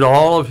reviewed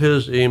all of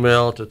his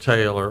email to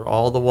Taylor,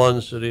 all the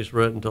ones that he's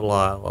written to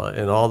Lila,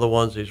 and all the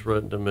ones he's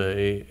written to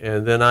me,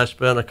 and then I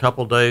spent a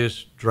couple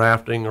days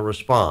drafting a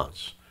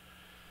response.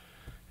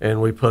 And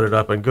we put it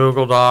up in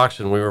Google Docs,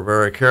 and we were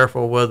very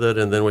careful with it,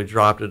 and then we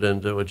dropped it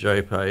into a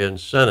JPay and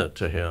sent it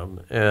to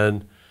him.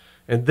 And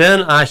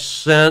then I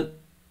sent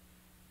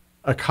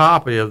a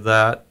copy of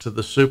that to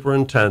the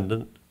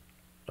superintendent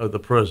of the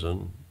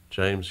prison,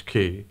 James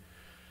Key,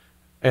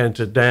 and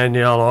to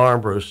Danielle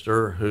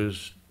Armbruster,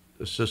 who's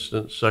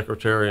assistant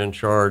secretary in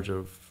charge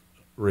of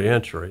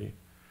reentry,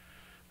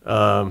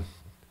 and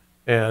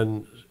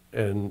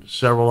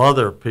several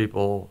other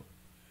people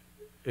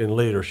in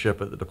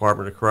leadership at the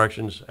Department of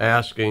Corrections,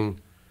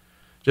 asking,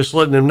 just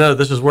letting them know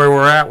this is where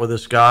we're at with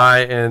this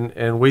guy,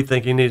 and we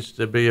think he needs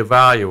to be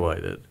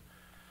evaluated.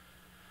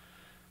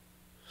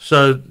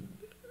 So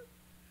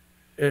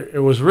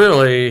it was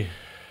really,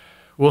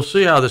 we'll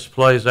see how this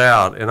plays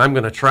out, and I'm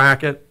going to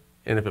track it,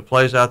 and if it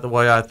plays out the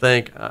way I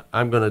think,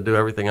 I'm going to do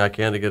everything I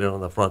can to get it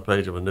on the front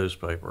page of a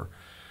newspaper.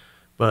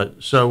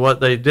 But so what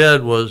they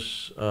did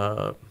was,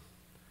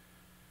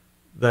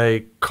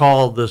 they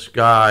called this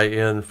guy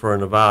in for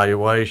an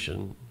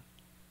evaluation.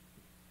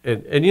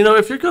 And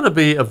if you're going to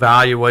be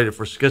evaluated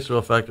for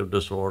schizoaffective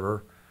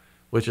disorder,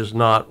 which is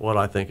not what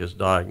I think his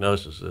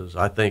diagnosis is.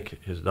 I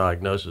think his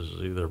diagnosis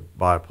is either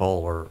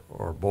bipolar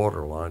or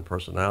borderline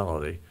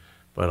personality,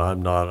 but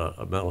I'm not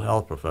a mental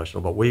health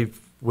professional. But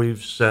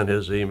we've sent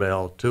his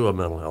email to a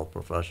mental health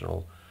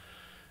professional,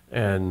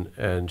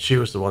 and she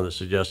was the one that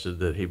suggested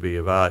that he be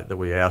that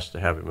we asked to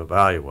have him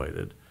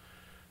evaluated.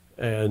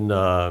 And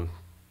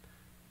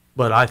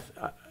but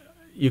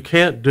you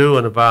can't do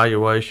an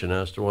evaluation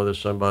as to whether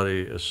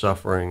somebody is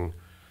suffering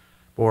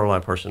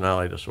borderline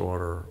personality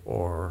disorder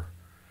or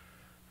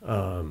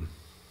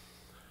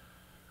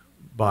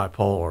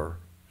bipolar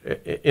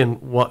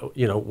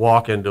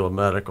walk into a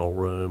medical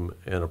room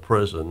in a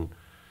prison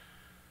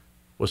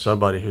with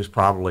somebody who's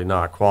probably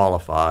not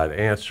qualified,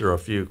 answer a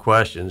few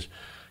questions.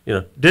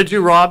 Did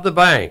you rob the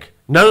bank?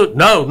 No,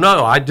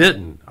 I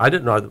didn't. I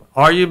didn't rob.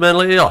 Are you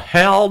mentally ill?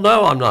 Hell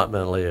no, I'm not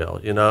mentally ill.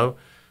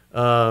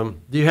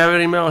 Do you have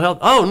any mental health?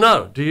 Oh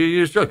no. Do you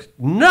use drugs?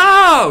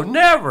 No,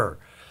 never.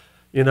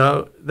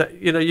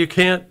 You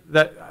can't.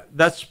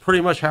 That's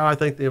pretty much how I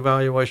think the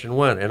evaluation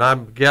went, and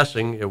I'm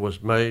guessing it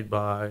was made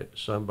by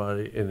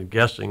somebody. And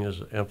guessing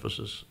is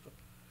emphasis.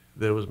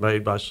 That it was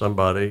made by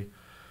somebody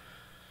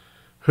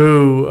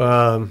who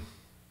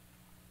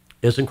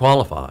isn't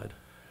qualified,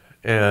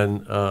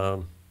 and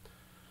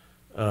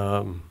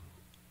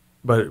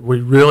but we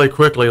really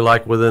quickly,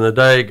 like within a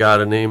day, got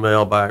an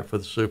email back for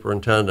the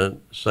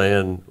superintendent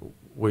saying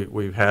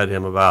we've had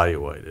him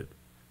evaluated.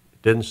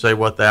 Didn't say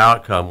what the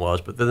outcome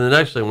was, but then the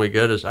next thing we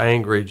get is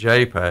angry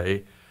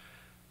JPay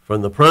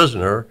from the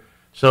prisoner.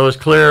 So it's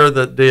clear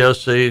that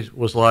DOC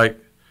was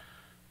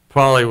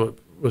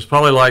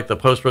probably like the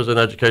post-prison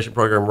education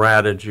program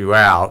ratted you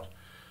out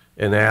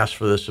and asked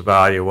for this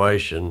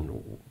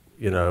evaluation,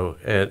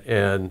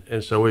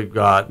 and so we've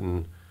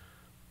gotten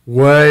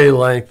way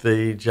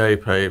lengthy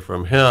JPay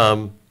from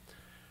him,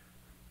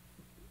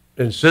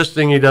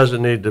 insisting he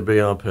doesn't need to be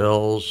on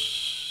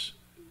pills,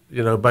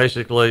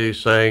 basically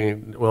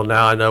saying, well,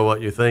 now I know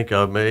what you think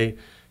of me,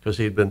 because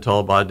he'd been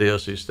told by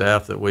DOC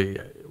staff that we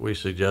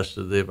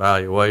suggested the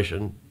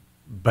evaluation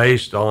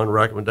based on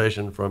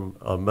recommendation from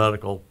a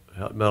mental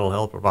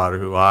health provider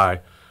who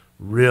I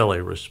really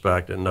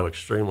respect and know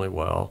extremely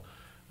well,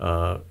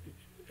 and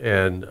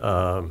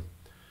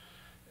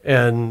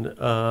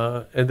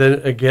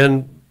then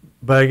again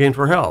begging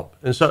for help.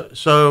 And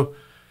so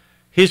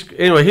he's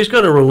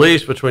going to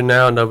release between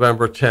now and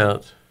November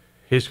 10th.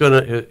 He's going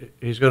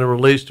to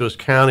release to his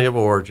county of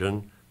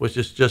origin, which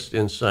is just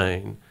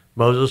insane,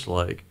 Moses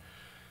Lake,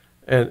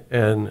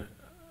 and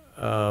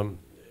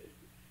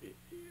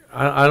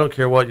I don't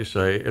care what you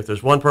say. If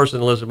there's one person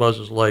that lives in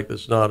Moses Lake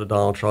that's not a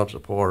Donald Trump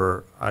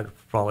supporter, I'd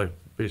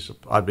be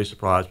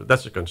surprised. But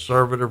that's a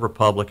conservative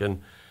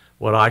Republican,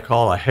 what I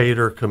call a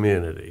hater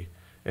community.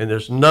 And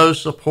there's no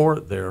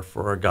support there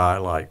for a guy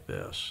like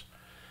this.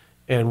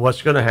 And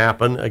what's going to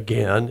happen,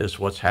 again, is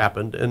what's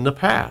happened in the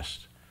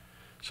past.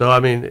 So,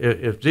 I mean,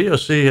 if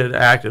DOC had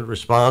acted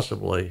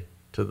responsibly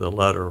to the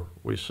letter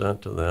we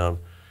sent to them,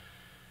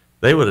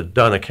 they would have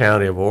done a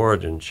county of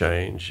origin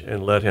change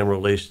and let him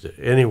release to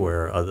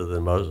anywhere other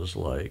than Moses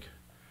Lake.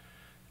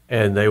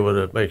 And they would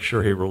have made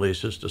sure he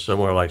releases to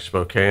somewhere like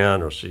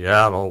Spokane or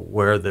Seattle,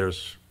 where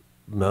there's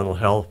mental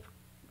health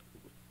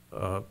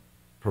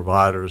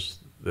providers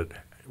that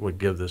would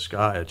give this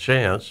guy a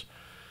chance.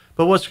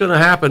 But what's going to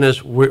happen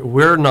is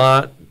we're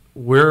going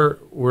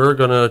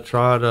to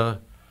try to,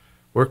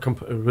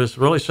 it's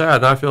really sad,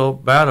 and I feel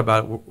bad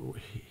about it.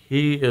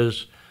 He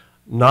is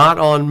not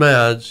on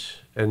meds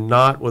and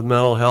not with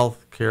mental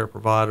health care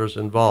providers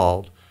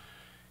involved.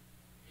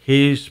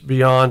 He's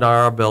beyond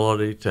our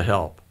ability to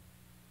help.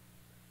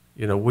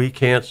 We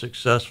can't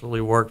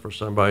successfully work for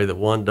somebody that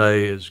one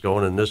day is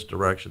going in this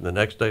direction, the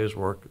next day is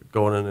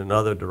going in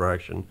another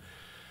direction.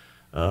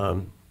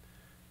 And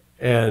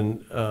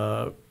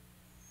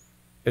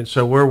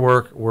so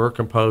we're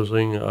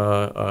composing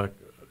a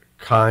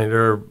kind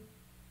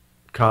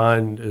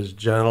as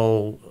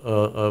gentle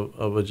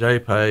of a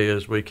JPay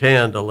as we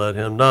can to let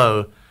him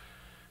know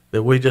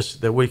that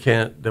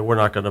we're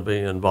not going to be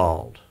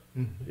involved.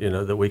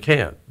 Mm-hmm. That we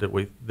can't,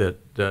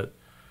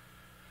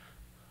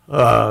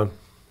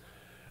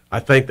 I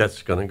think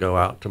that's going to go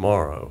out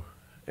tomorrow.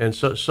 And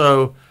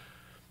so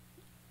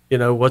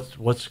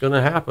what's going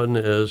to happen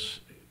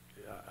is,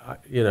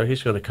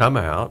 he's going to come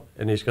out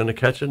and he's going to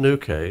catch a new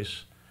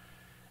case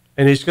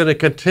and he's going to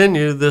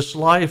continue this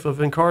life of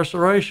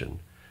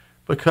incarceration,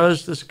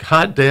 because this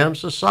goddamn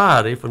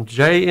society, from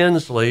Jay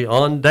Inslee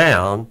on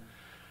down,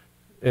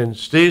 and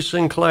Steve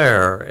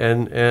Sinclair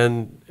and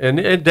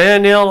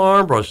Danielle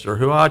Armbruster,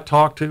 who I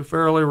talk to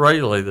fairly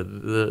regularly,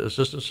 the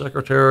Assistant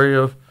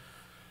Secretary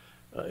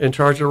in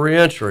charge of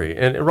reentry,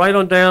 and right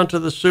on down to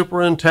the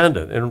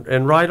superintendent,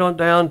 and right on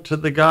down to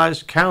the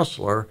guy's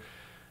counselor,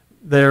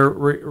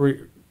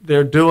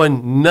 they're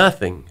doing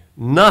nothing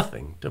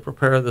to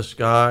prepare this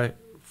guy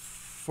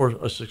for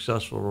a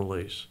successful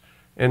release,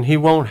 and he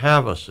won't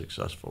have a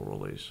successful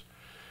release.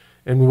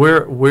 And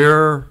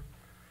we're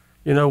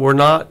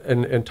not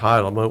an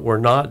entitlement. We're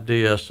not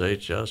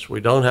DSHS.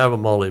 We don't have a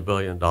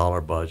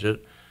multi-billion-dollar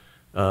budget.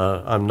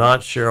 I'm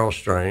not Cheryl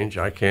Strange.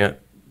 I can't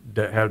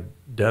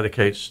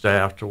dedicate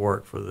staff to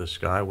work for this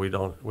guy. We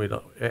don't.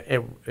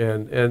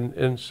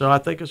 And so I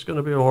think it's going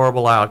to be a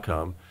horrible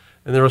outcome.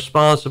 And the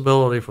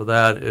responsibility for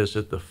that is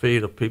at the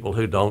feet of people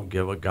who don't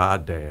give a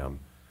goddamn.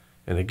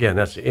 And again,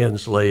 that's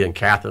Inslee and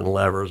Catherine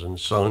Levers and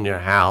Sonia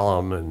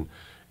Hallam and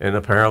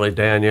apparently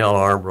Danielle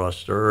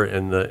Armbruster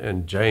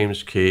and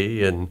James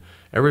Key and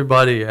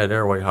everybody at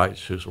Airway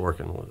Heights who's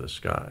working with this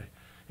guy.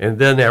 And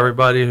then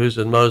everybody who's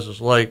in Moses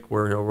Lake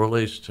where he'll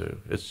release to.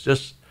 It's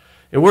just,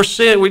 and we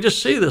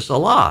just see this a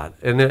lot.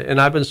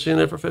 And I've been seeing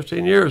it for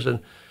 15 years.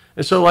 And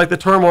so like the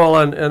turmoil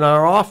in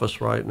our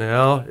office right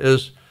now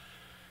is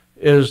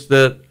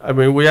that, I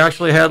mean, we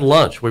actually had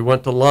lunch. We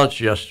went to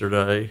lunch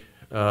yesterday.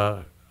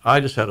 I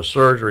just had a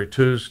surgery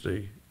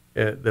Tuesday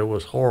that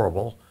was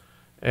horrible.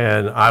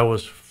 And I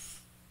was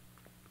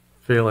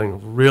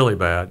feeling really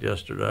bad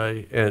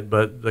yesterday,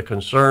 but the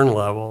concern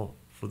level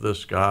for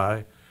this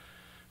guy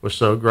was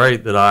so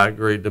great that I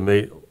agreed to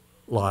meet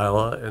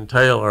Lila and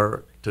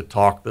Taylor to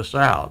talk this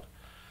out.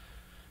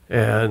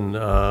 And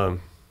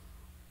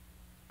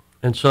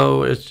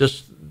so it's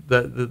just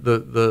that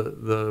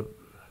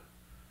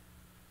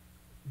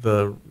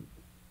the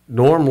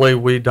normally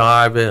we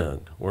dive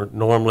in.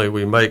 Normally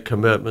we make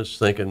commitments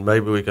thinking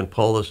maybe we can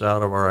pull this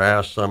out of our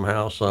ass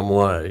somehow, some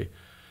way.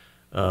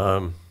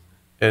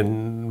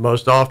 And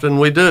most often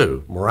we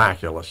do,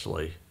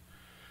 miraculously.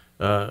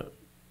 But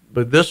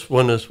this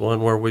one is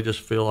one where we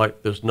just feel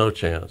like there's no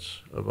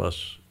chance of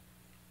us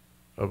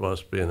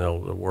being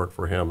able to work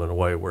for him in a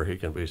way where he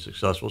can be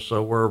successful.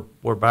 So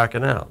we're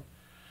backing out.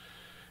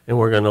 And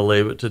we're going to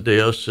leave it to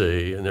DOC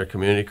and their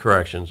community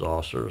corrections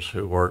officers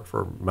who work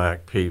for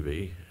Mac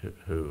Peavy,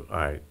 who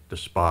I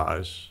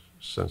despise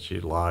since he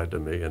lied to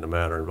me in a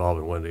matter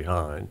involving Wendy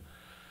Hine.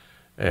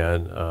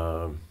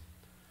 And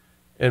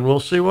we'll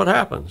see what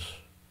happens.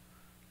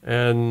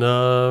 And,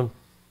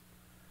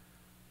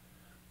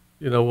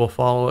 we'll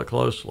follow it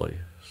closely.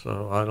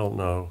 So I don't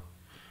know.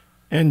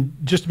 And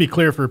just to be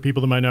clear for people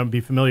that might not be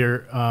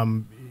familiar,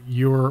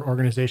 your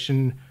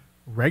organization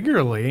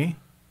regularly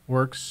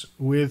works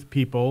with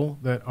people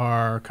that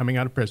are coming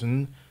out of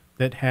prison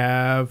that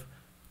have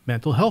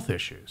mental health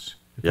issues.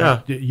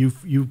 Yeah.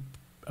 You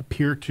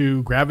appear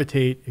to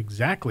gravitate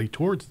exactly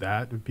towards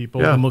that,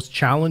 people, Yeah. the most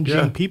challenging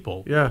Yeah.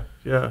 people. Yeah,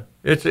 yeah.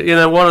 It's,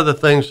 one of the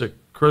things that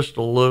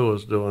Crystal Lou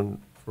is doing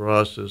for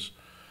us is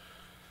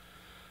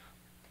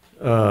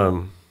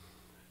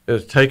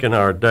taking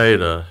our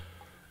data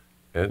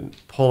and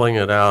pulling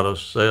it out of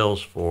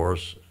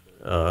Salesforce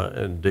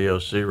and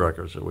DOC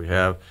records that we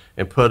have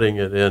and putting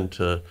it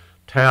into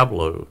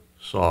Tableau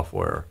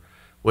software,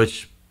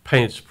 which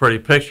paints pretty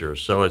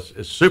pictures. So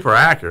it's super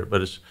accurate,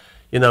 but it's,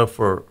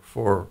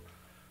 for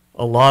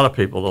a lot of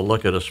people to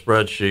look at a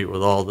spreadsheet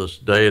with all this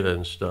data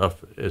and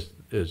stuff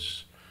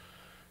is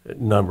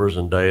numbers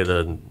and data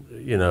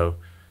and,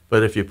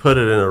 but if you put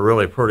it in a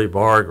really pretty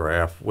bar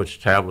graph,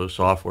 which Tableau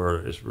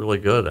software is really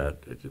good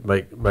at,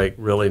 make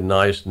really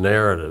nice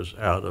narratives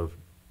out of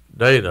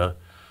data,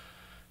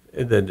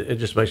 and then it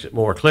just makes it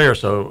more clear.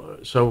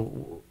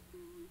 So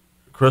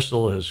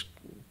Crystal has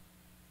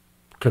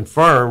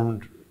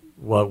confirmed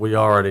what we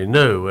already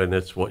knew, and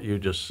it's what you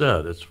just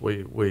said. It's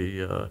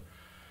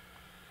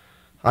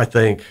I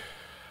think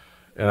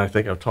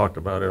I've talked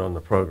about it on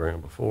the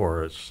program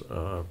before. It's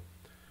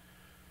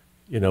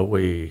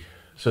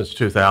since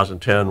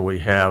 2010 we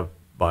have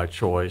by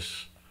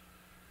choice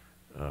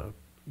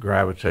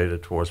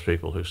gravitated towards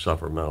people who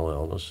suffer mental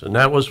illness, and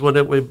that was when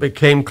it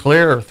became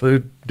clear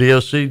through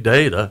DOC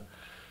data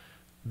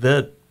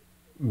that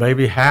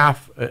maybe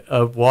half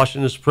of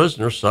Washington's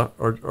prisoners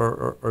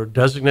are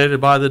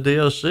designated by the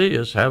DOC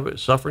as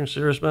suffering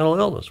serious mental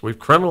illness. We've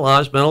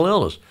criminalized mental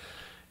illness.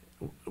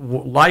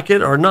 Like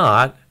it or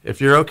not, if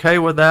you're okay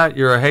with that,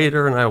 you're a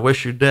hater, and I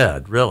wish you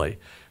dead, really.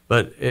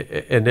 But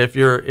and if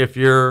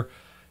you're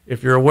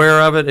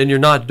aware of it and you're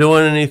not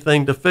doing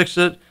anything to fix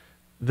it,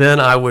 then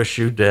I wish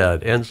you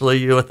dead. Inslee,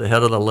 you at the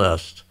head of the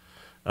list,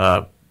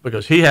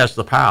 because he has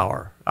the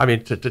power. I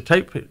mean, to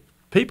take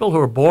people who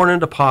are born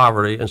into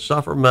poverty and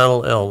suffer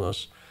mental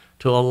illness,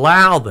 to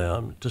allow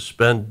them to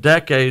spend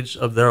decades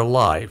of their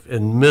life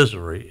in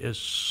misery is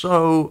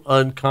so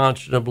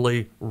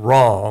unconscionably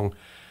wrong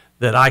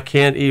that I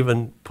can't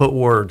even put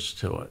words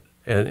to it.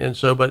 And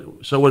so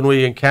when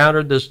we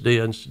encountered this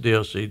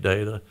DOC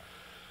data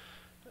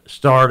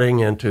starting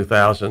in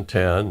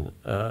 2010,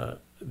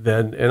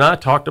 and I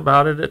talked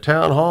about it at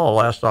Town Hall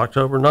last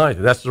October 9th.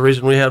 And that's the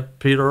reason we had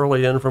Pete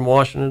Early in from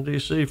Washington,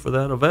 D.C. for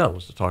that event,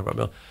 was to talk about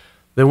mental.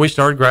 Then we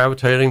started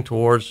gravitating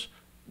towards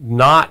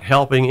not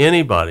helping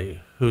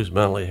anybody who's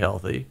mentally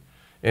healthy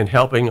and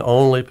helping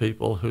only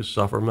people who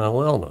suffer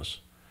mental illness.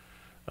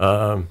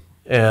 And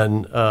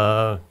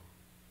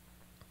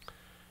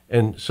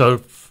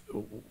so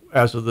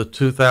as of the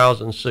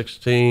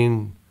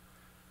 2016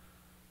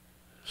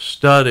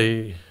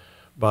 study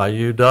by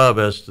UW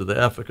as to the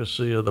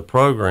efficacy of the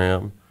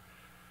program,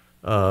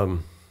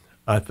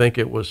 I think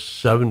it was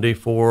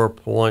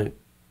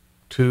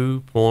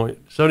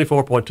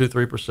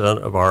 74.23%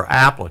 of our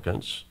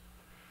applicants,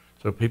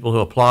 so people who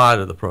apply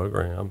to the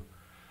program,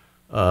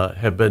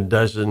 have been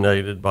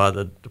designated by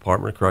the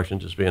Department of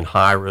Corrections as being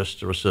high risk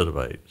to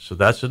recidivate. So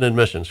that's an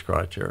admissions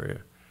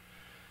criteria.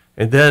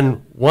 And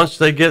then once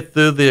they get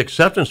through the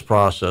acceptance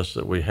process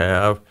that we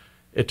have,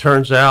 it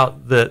turns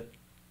out that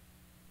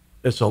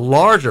it's a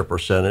larger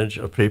percentage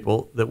of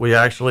people that we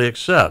actually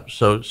accept.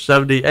 So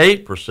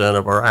 78%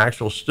 of our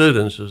actual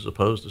students, as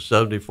opposed to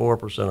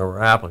 74% of our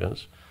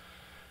applicants,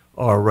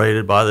 are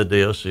rated by the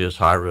DOC as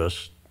high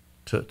risk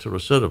to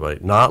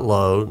recidivate, not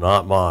low,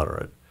 not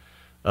moderate.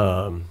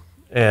 And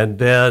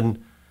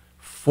then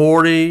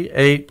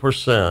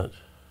 48%,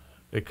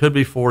 it could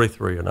be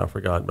 43 and I've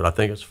forgotten, but I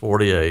think it's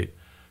 48%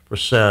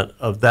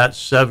 of that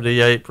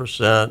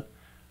 78%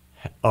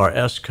 are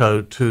S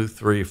code 2,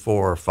 3,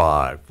 4, or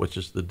 5, which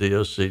is the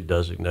DOC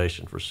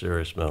designation for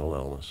serious mental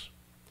illness.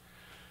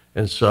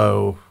 And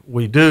so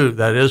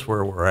that is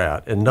where we're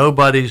at, and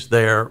nobody's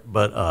there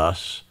but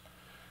us,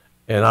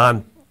 and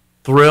I'm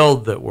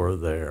thrilled that we're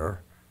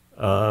there.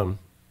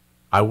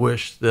 I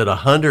wish that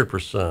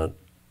 100%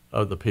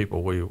 of the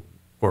people we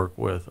work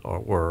with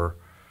were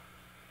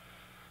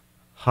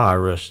high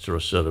risk to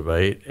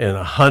recidivate, and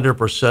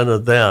 100%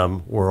 of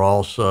them were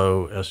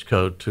also S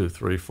code 2,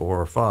 3,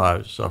 4, or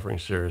 5, suffering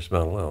serious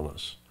mental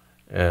illness.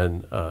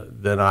 And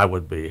then I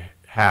would be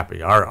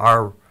happy.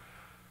 Our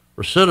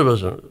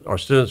recidivism, our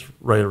students'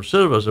 rate of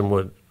recidivism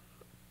would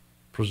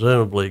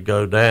presumably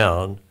go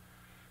down,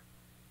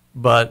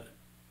 but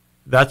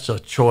that's a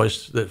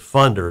choice that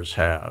funders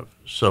have.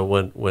 So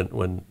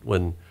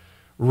when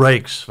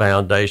Rake's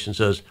Foundation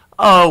says,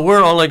 oh,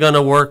 we're only going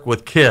to work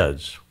with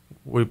kids,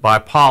 by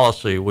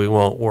policy, we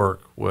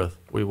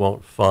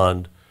won't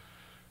fund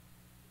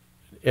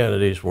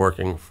entities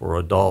working for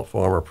adult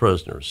former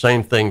prisoners.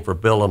 Same thing for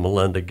Bill and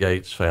Melinda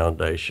Gates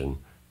Foundation,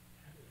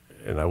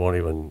 and I won't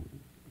even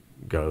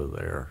go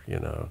there, you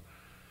know.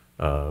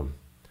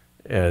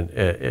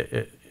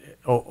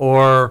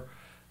 Or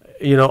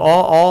you know,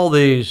 all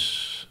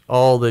these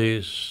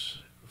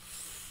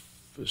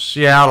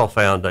Seattle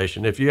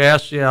Foundation. If you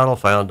ask Seattle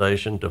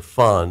Foundation to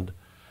fund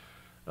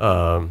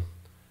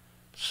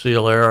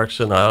Seal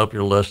Erickson, I hope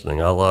you're listening.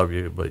 I love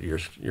you, but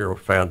your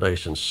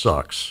foundation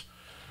sucks.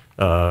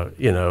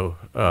 You know,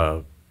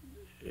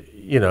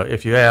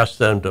 if you ask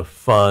them to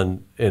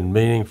fund in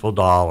meaningful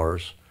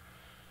dollars,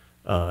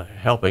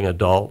 helping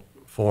adult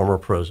former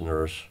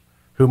prisoners,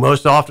 who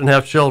most often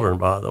have children,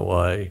 by the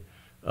way,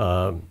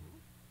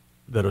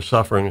 that are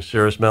suffering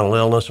serious mental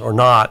illness or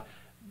not,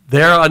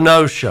 they're a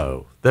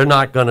no-show. They're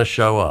not going to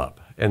show up,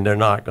 and they're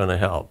not going to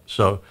help.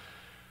 So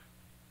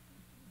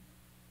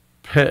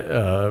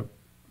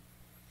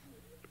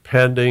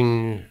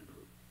pending,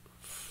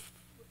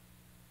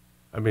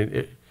 I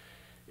mean,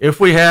 if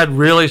we had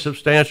really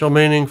substantial,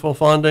 meaningful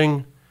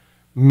funding,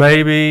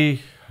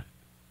 maybe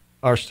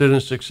our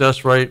student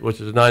success rate,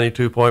 which is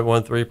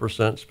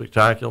 92.13%,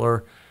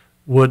 spectacular,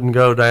 wouldn't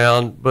go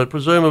down. But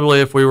presumably,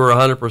 if we were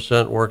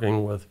 100%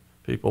 working with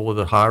people with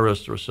a high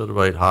risk to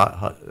recidivate,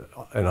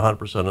 and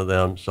 100% of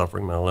them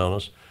suffering mental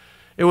illness,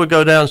 it would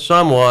go down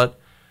somewhat.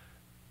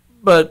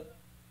 But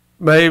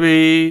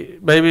maybe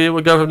it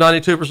would go from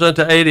 92%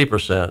 to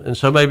 80%. And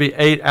so maybe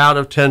 8 out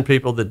of 10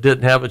 people that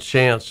didn't have a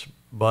chance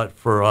but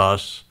for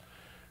us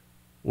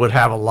would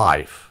have a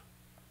life,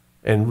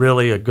 and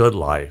really a good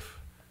life.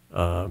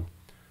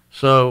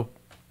 So,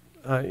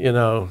 you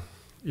know,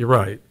 you're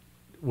right.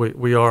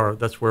 We are,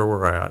 that's where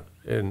we're at,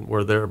 and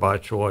we're there by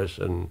choice.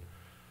 And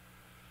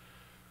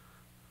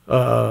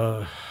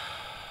I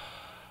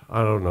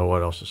don't know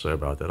what else to say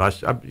about that.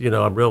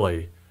 I'm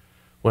really,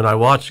 when I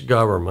watch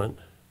government,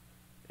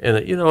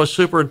 and, you know, a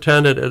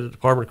superintendent at the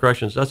Department of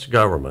Corrections, that's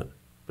government,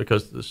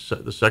 because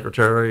the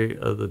secretary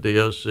of the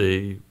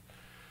DOC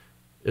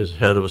is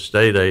head of a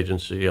state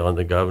agency on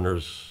the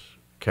governor's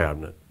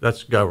cabinet.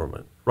 That's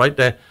government. Right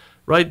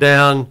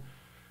down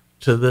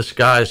to this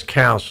guy's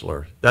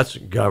counselor. That's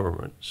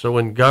government. So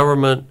when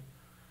government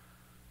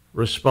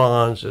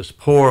responds as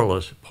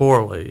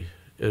poorly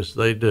as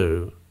they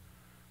do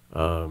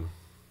to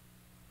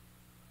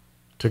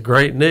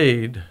great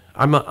need,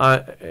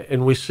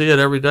 and we see it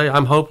every day,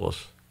 I'm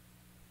hopeless.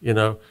 You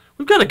know,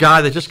 we've got a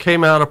guy that just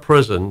came out of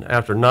prison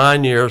after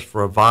 9 years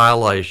for a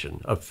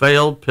violation, a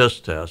failed piss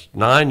test,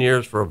 9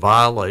 years for a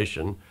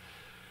violation,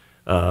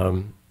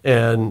 and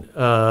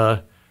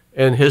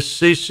his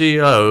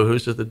CCO,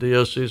 who's at the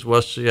DOC's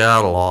West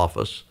Seattle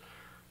office,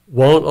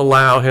 won't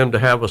allow him to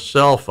have a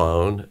cell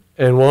phone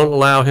and won't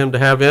allow him to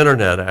have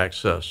internet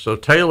access. So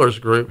Taylor's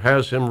group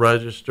has him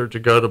registered to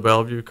go to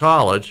Bellevue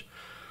College,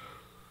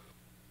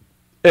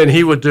 and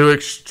he would do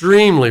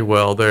extremely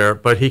well there,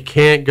 but he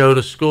can't go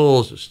to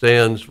school as it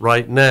stands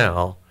right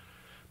now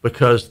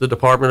because the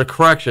Department of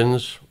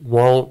Corrections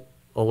won't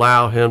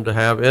allow him to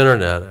have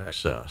internet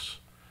access.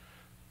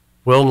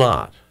 Will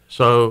not.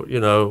 So, you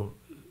know,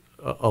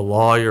 a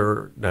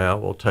lawyer now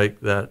will take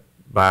that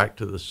back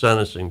to the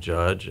sentencing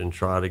judge and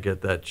try to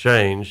get that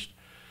changed.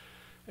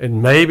 And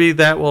maybe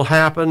that will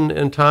happen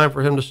in time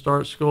for him to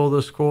start school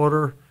this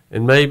quarter,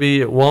 and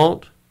maybe it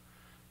won't.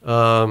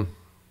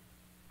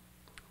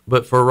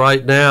 But for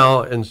right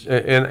now,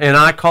 and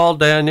I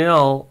called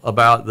Danielle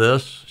about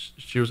this.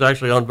 She was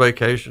actually on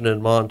vacation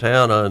in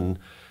Montana, and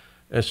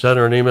sent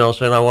her an email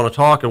saying, I want to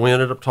talk, and we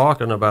ended up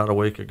talking about a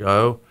week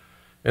ago.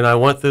 And I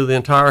went through the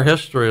entire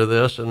history of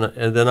this, and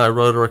then I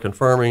wrote her a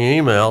confirming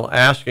email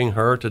asking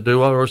her to do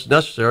what was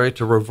necessary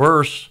to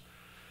reverse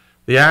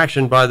the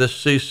action by this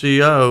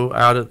CCO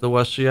out at the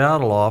West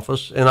Seattle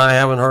office, and I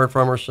haven't heard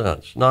from her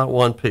since, not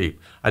one peep.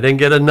 I didn't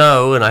get a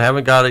no, and I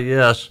haven't got a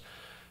yes,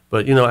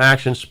 but, you know,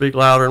 actions speak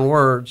louder than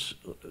words,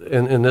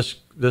 and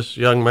this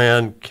young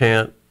man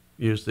can't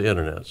use the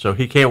internet, so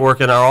he can't work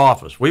in our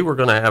office. We were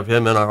going to have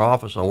him in our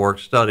office on work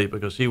study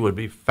because he would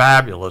be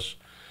fabulous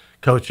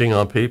coaching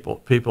on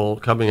people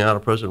coming out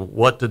of prison,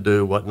 what to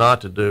do, what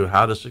not to do,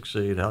 how to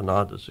succeed, how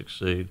not to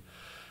succeed.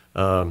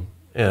 So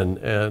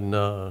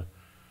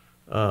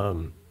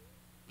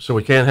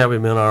we can't have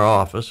him in our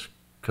office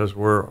because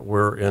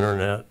we're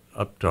internet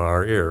up to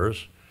our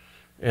ears,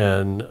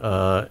 and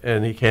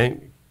he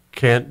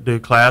can't do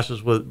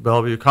classes with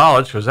Bellevue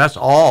College because that's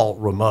all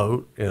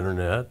remote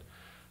internet.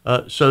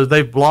 So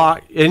they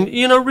block, and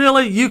you know,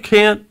 really, you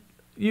can't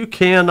you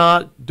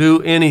cannot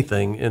do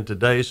anything in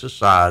today's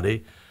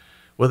society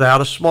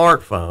without a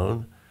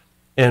smartphone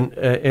and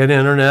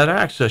internet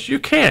access. You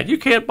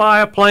can't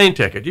buy a plane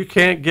ticket. You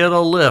can't get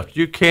a lift.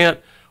 You can't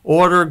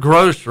order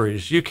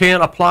groceries. You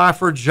can't apply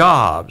for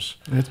jobs.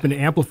 And it's been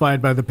amplified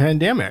by the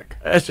pandemic.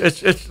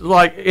 It's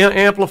like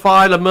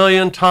amplified a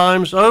million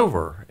times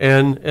over.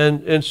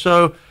 And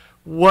so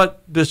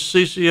what the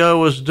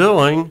CCO is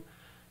doing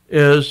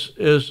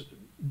is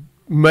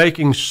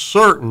making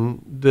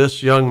certain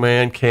this young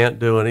man can't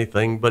do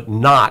anything but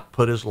not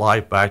put his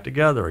life back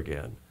together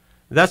again.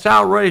 That's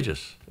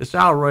outrageous. It's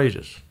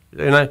outrageous.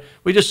 And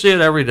we just see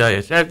it every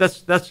day.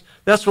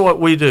 That's what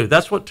we do.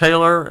 That's what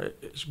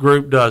Taylor's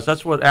group does.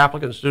 That's what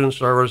Applicant Student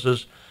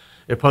Services,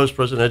 a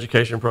post-prison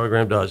education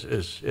program, does,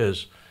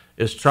 is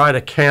try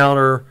to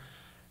counter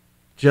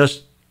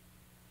just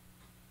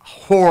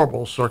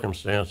horrible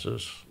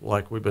circumstances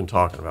like we've been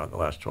talking about the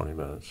last 20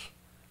 minutes.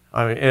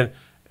 I mean,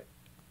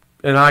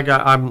 and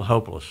I'm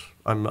hopeless.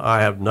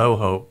 I have no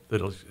hope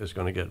that it's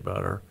going to get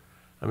better.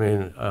 I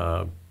mean,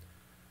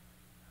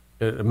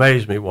 it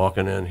amazed me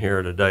walking in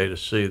here today to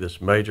see this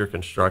major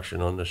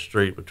construction on the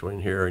street between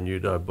here and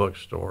UW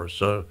Bookstore.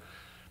 So,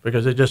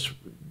 because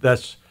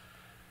that's,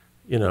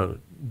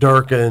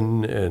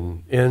 Durkin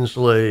and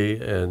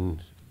Inslee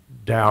and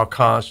Dow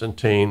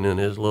Constantine and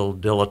his little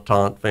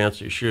dilettante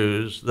fancy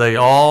shoes, they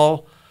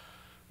all,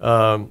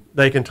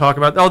 they can talk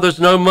about, oh, there's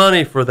no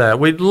money for that.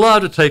 We'd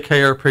love to take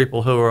care of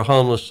people who are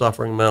homeless,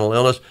 suffering mental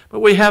illness,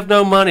 but we have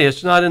no money.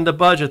 It's not in the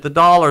budget. The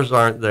dollars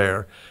aren't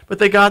there. But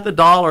they got the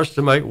dollars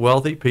to make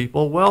wealthy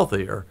people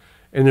wealthier.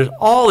 And there's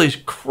all these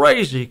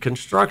crazy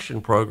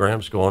construction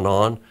programs going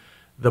on.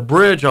 The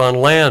bridge on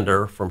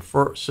Lander from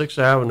 6th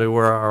Avenue,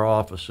 where our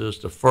office is,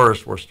 to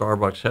First, where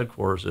Starbucks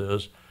headquarters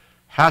is,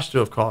 has to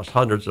have cost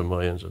hundreds of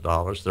millions of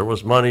dollars. There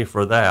was money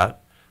for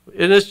that.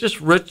 And it's just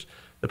rich.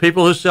 The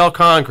people who sell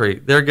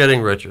concrete, they're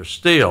getting richer.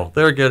 Steel,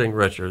 they're getting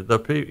richer.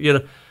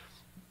 The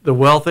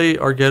wealthy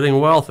are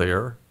getting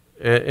wealthier,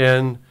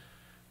 and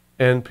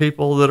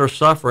people that are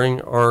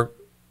suffering are,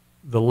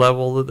 the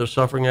level that they're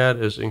suffering at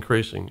is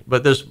increasing.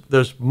 But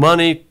there's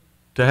money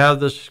to have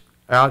this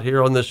out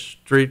here on this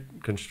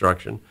street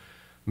construction.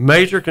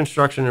 Major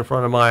construction in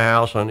front of my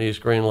house on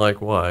East Green Lake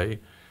Way.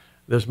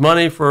 There's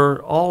money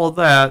for all of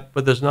that,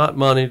 but there's not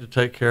money to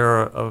take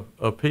care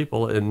of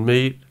people and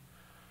meet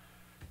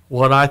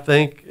what I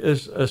think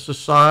is a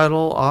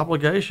societal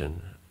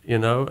obligation,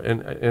 and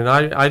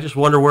I just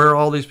wonder where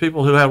all these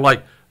people who have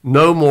like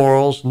no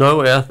morals, no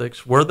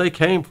ethics, where they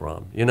came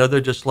from. They're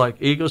just like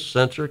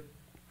egocentric.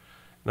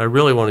 And I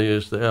really want to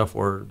use the F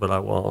word, but I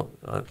won't,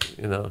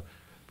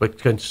 But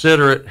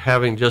consider it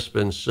having just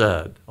been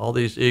said. All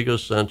these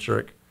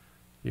egocentric,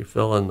 you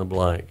fill in the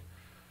blank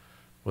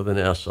with an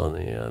S on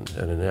the end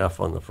and an F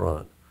on the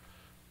front.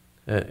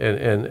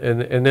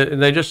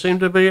 And they just seem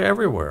to be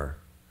everywhere,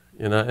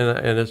 and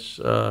it's,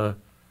 so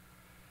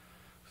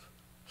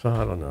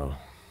I don't know.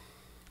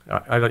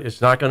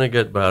 It's not going to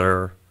get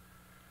better.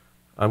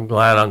 I'm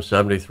glad I'm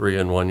 73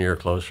 and 1 year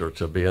closer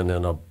to being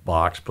in a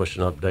box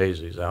pushing up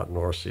daisies out in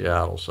North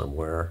Seattle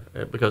somewhere,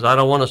 because I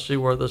don't want to see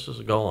where this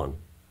is going.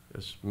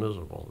 It's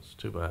miserable. It's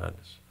too bad.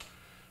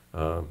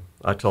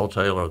 I told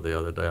Taylor the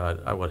other day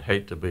I would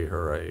hate to be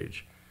her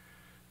age,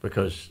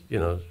 because,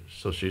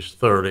 so she's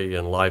 30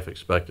 and life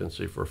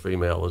expectancy for a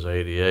female is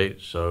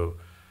 88. So,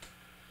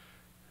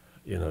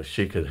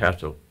 she could have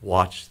to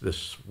watch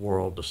this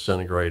world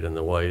disintegrate in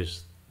the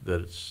ways that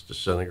it's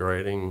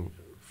disintegrating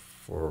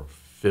for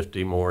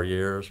 50 more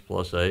years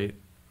plus 8.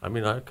 I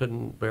mean, I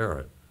couldn't bear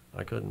it.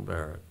 I couldn't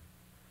bear it.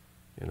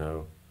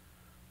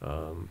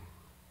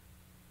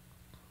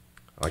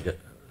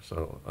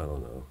 So I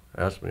don't know.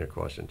 Ask me a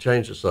question.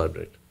 Change the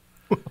subject.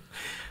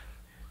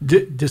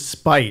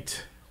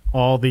 Despite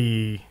all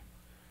the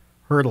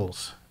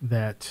hurdles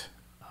that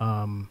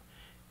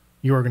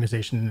your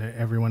organization and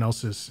everyone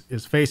else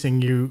is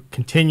facing, you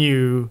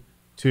continue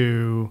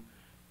to,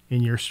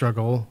 in your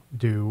struggle,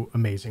 do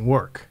amazing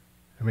work.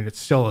 I mean, it's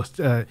still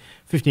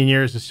 15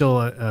 years is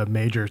still a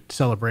major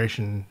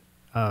celebration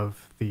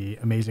of the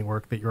amazing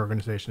work that your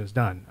organization has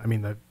done. I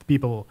mean,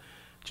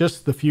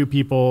 just the few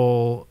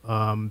people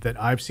that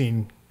I've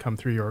seen come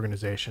through your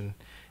organization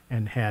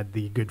and had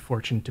the good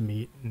fortune to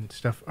meet and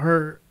stuff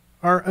are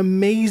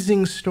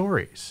amazing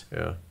stories.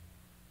 Yeah.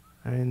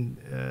 And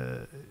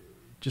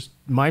just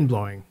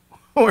mind-blowing.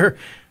 Or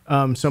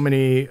so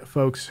many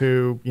folks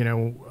who,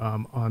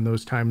 on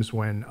those times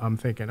when I'm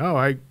thinking,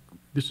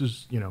 this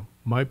is,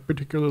 my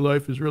particular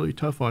life is really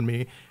tough on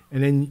me.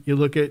 And then you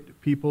look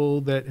at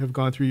people that have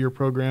gone through your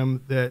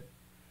program that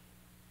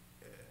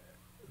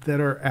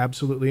are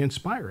absolutely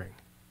inspiring.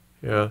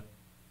 Yeah.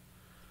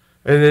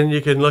 And then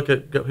you can look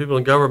at people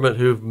in government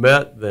who've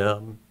met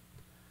them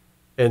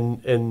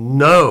and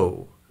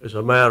know, as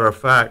a matter of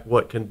fact,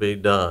 what can be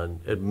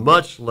done at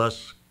much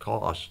less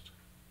cost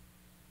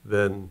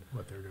than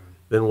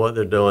what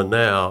they're doing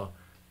now.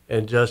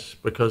 And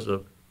just because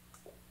of,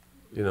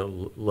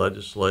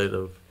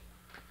 legislative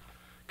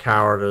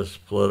cowardice,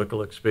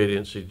 political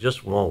expediency,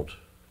 just won't.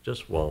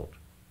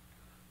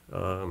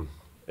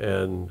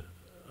 And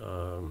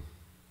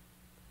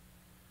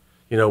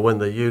when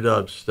the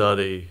UW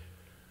study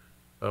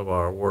of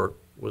our work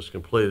was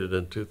completed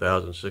in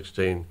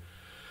 2016,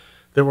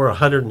 there were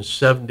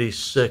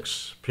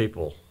 176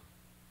 people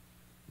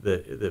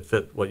that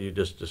fit what you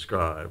just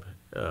described,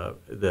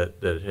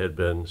 that had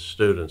been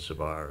students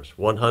of ours.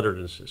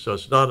 So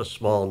it's not a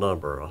small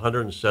number,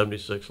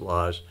 176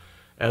 lives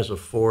as of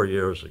 4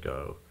 years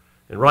ago.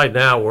 And right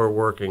now we're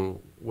working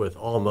with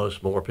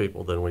almost more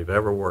people than we've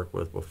ever worked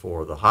with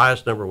before. The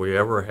highest number we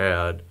ever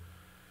had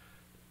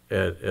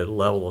at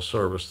level of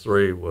service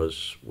 3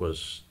 was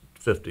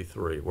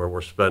 53, where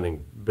we're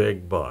spending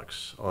big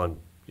bucks on,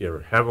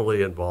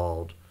 heavily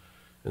involved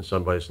in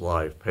somebody's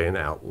life, paying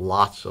out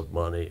lots of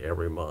money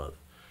every month.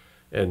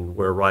 And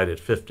we're right at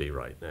 50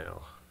 right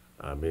now.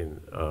 I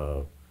mean,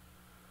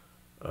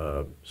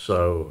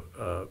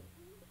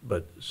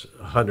 but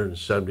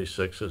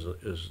 176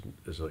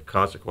 is a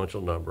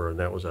consequential number, and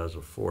that was as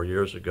of 4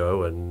 years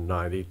ago, and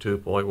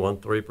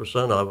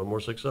 92.13% of them were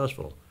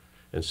successful.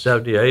 And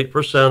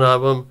 78%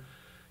 of them,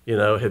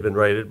 had been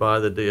rated by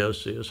the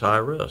DOC as high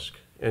risk.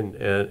 And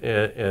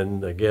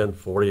again,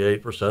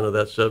 48% of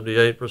that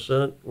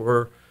 78%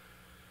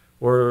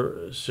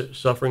 were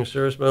suffering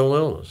serious mental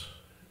illness.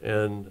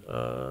 And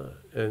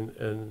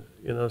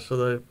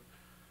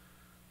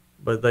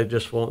but they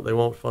just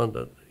won't fund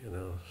it,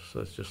 So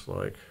it's just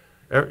like,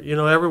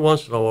 every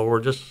once in a while we're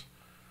just,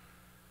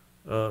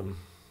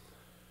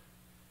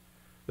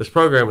 this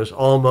program has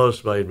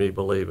almost made me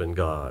believe in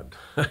God.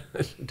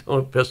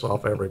 Don't piss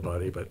off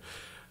everybody, but,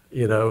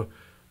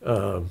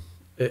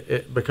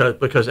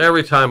 because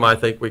every time I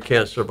think we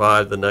can't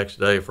survive the next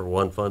day for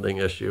one funding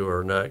issue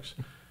or next,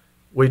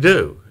 we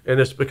do. And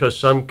it's because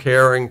some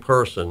caring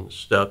person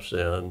steps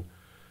in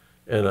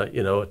and a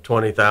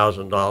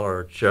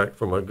 $20,000 check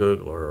from a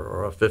Googler,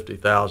 or a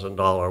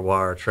 $50,000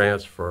 wire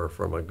transfer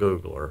from a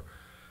Googler,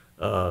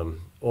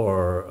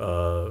 or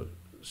a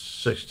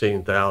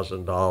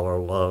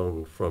 $16,000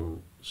 loan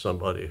from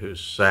somebody who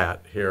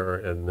sat here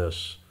in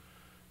this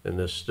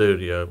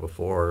studio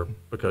before,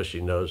 because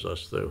she knows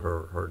us through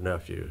her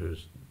nephew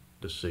who's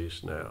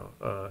deceased now.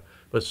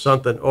 But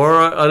something, or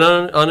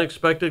an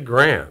unexpected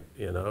grant,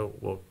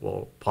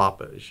 will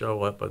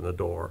show up in the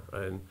door,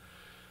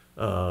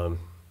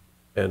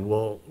 and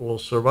we'll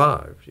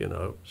survive,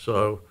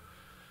 So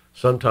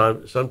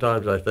sometimes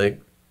I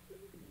think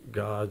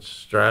God's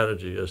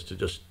strategy is to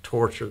just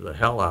torture the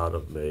hell out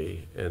of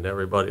me and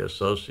everybody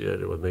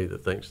associated with me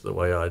that thinks the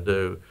way I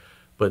do,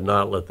 but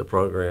not let the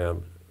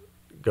program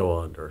go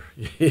under,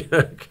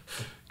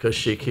 because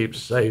she keeps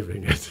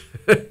saving it.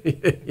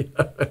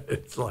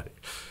 It's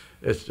like,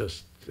 it's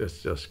just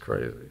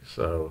crazy.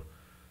 So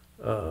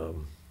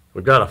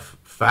we've got a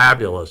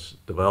fabulous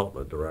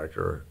development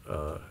director,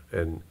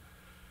 and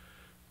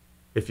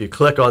if you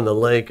click on the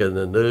link in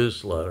the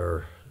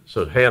newsletter,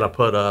 so Hannah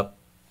put up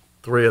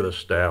 3 of the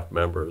staff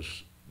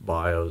members'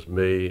 bios,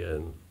 me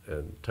and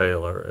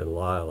Taylor and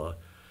Lila,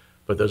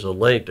 but there's a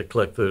link to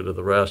click through to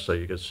the rest, so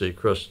you can see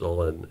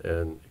Crystal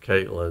and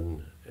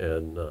Caitlin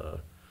and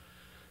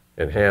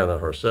Hannah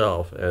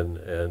herself,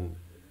 and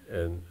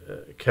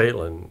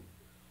Caitlin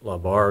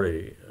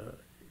Lombardi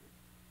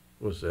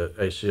was at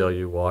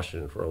ACLU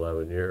Washington for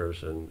 11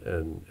 years,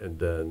 and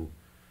then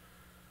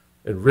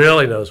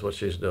really knows what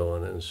she's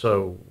doing. And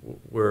so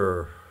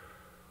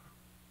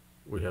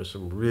we have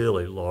some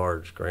really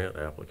large grant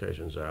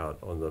applications out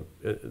on the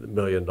 $1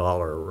 million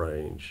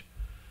range,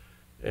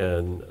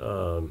 and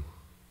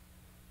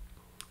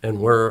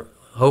we're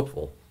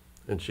hopeful.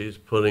 And she's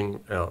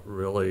putting out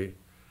really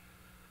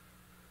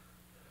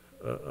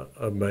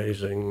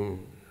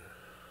amazing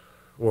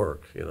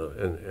work,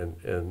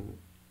 and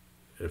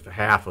if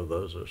half of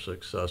those are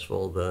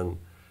successful,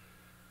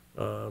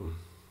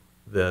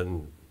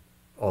 then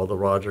all the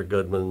Roger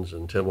Goodmans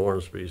and Tim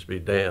Ormsby's be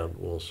damned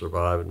will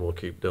survive, and we'll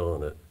keep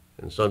doing it.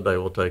 And someday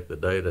we'll take the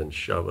data and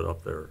shove it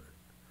up there.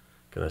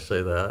 Can I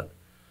say that?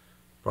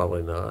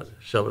 Probably not.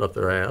 Shove it up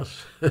their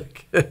ass.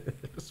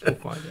 We'll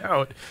find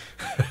out.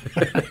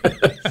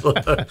 So,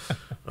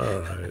 all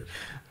right.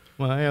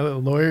 Well,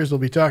 lawyers will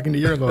be talking to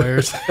your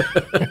lawyers.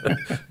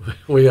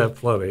 We have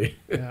plenty.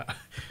 Yeah.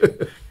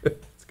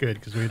 It's good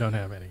because we don't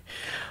have any.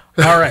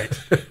 All right.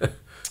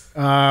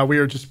 We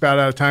are just about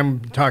out of time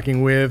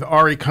talking with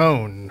Ari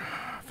Kohn,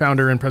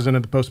 founder and president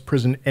of the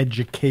Post-Prison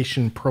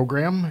Education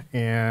Program.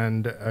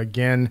 And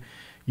again,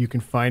 you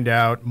can find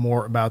out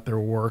more about their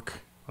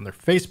work on their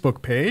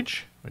Facebook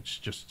page,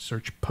 which just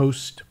search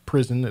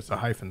Post-Prison, there's a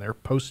hyphen there,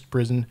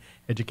 Post-Prison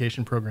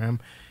Education Program.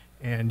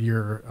 And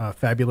your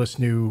fabulous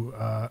new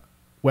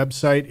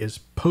website is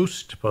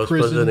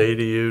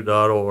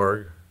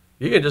postprisonedu.org.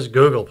 You can just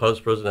Google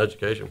Post-Prison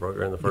Education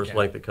Program. The first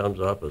link that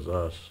comes up is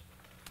us.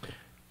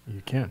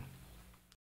 You can.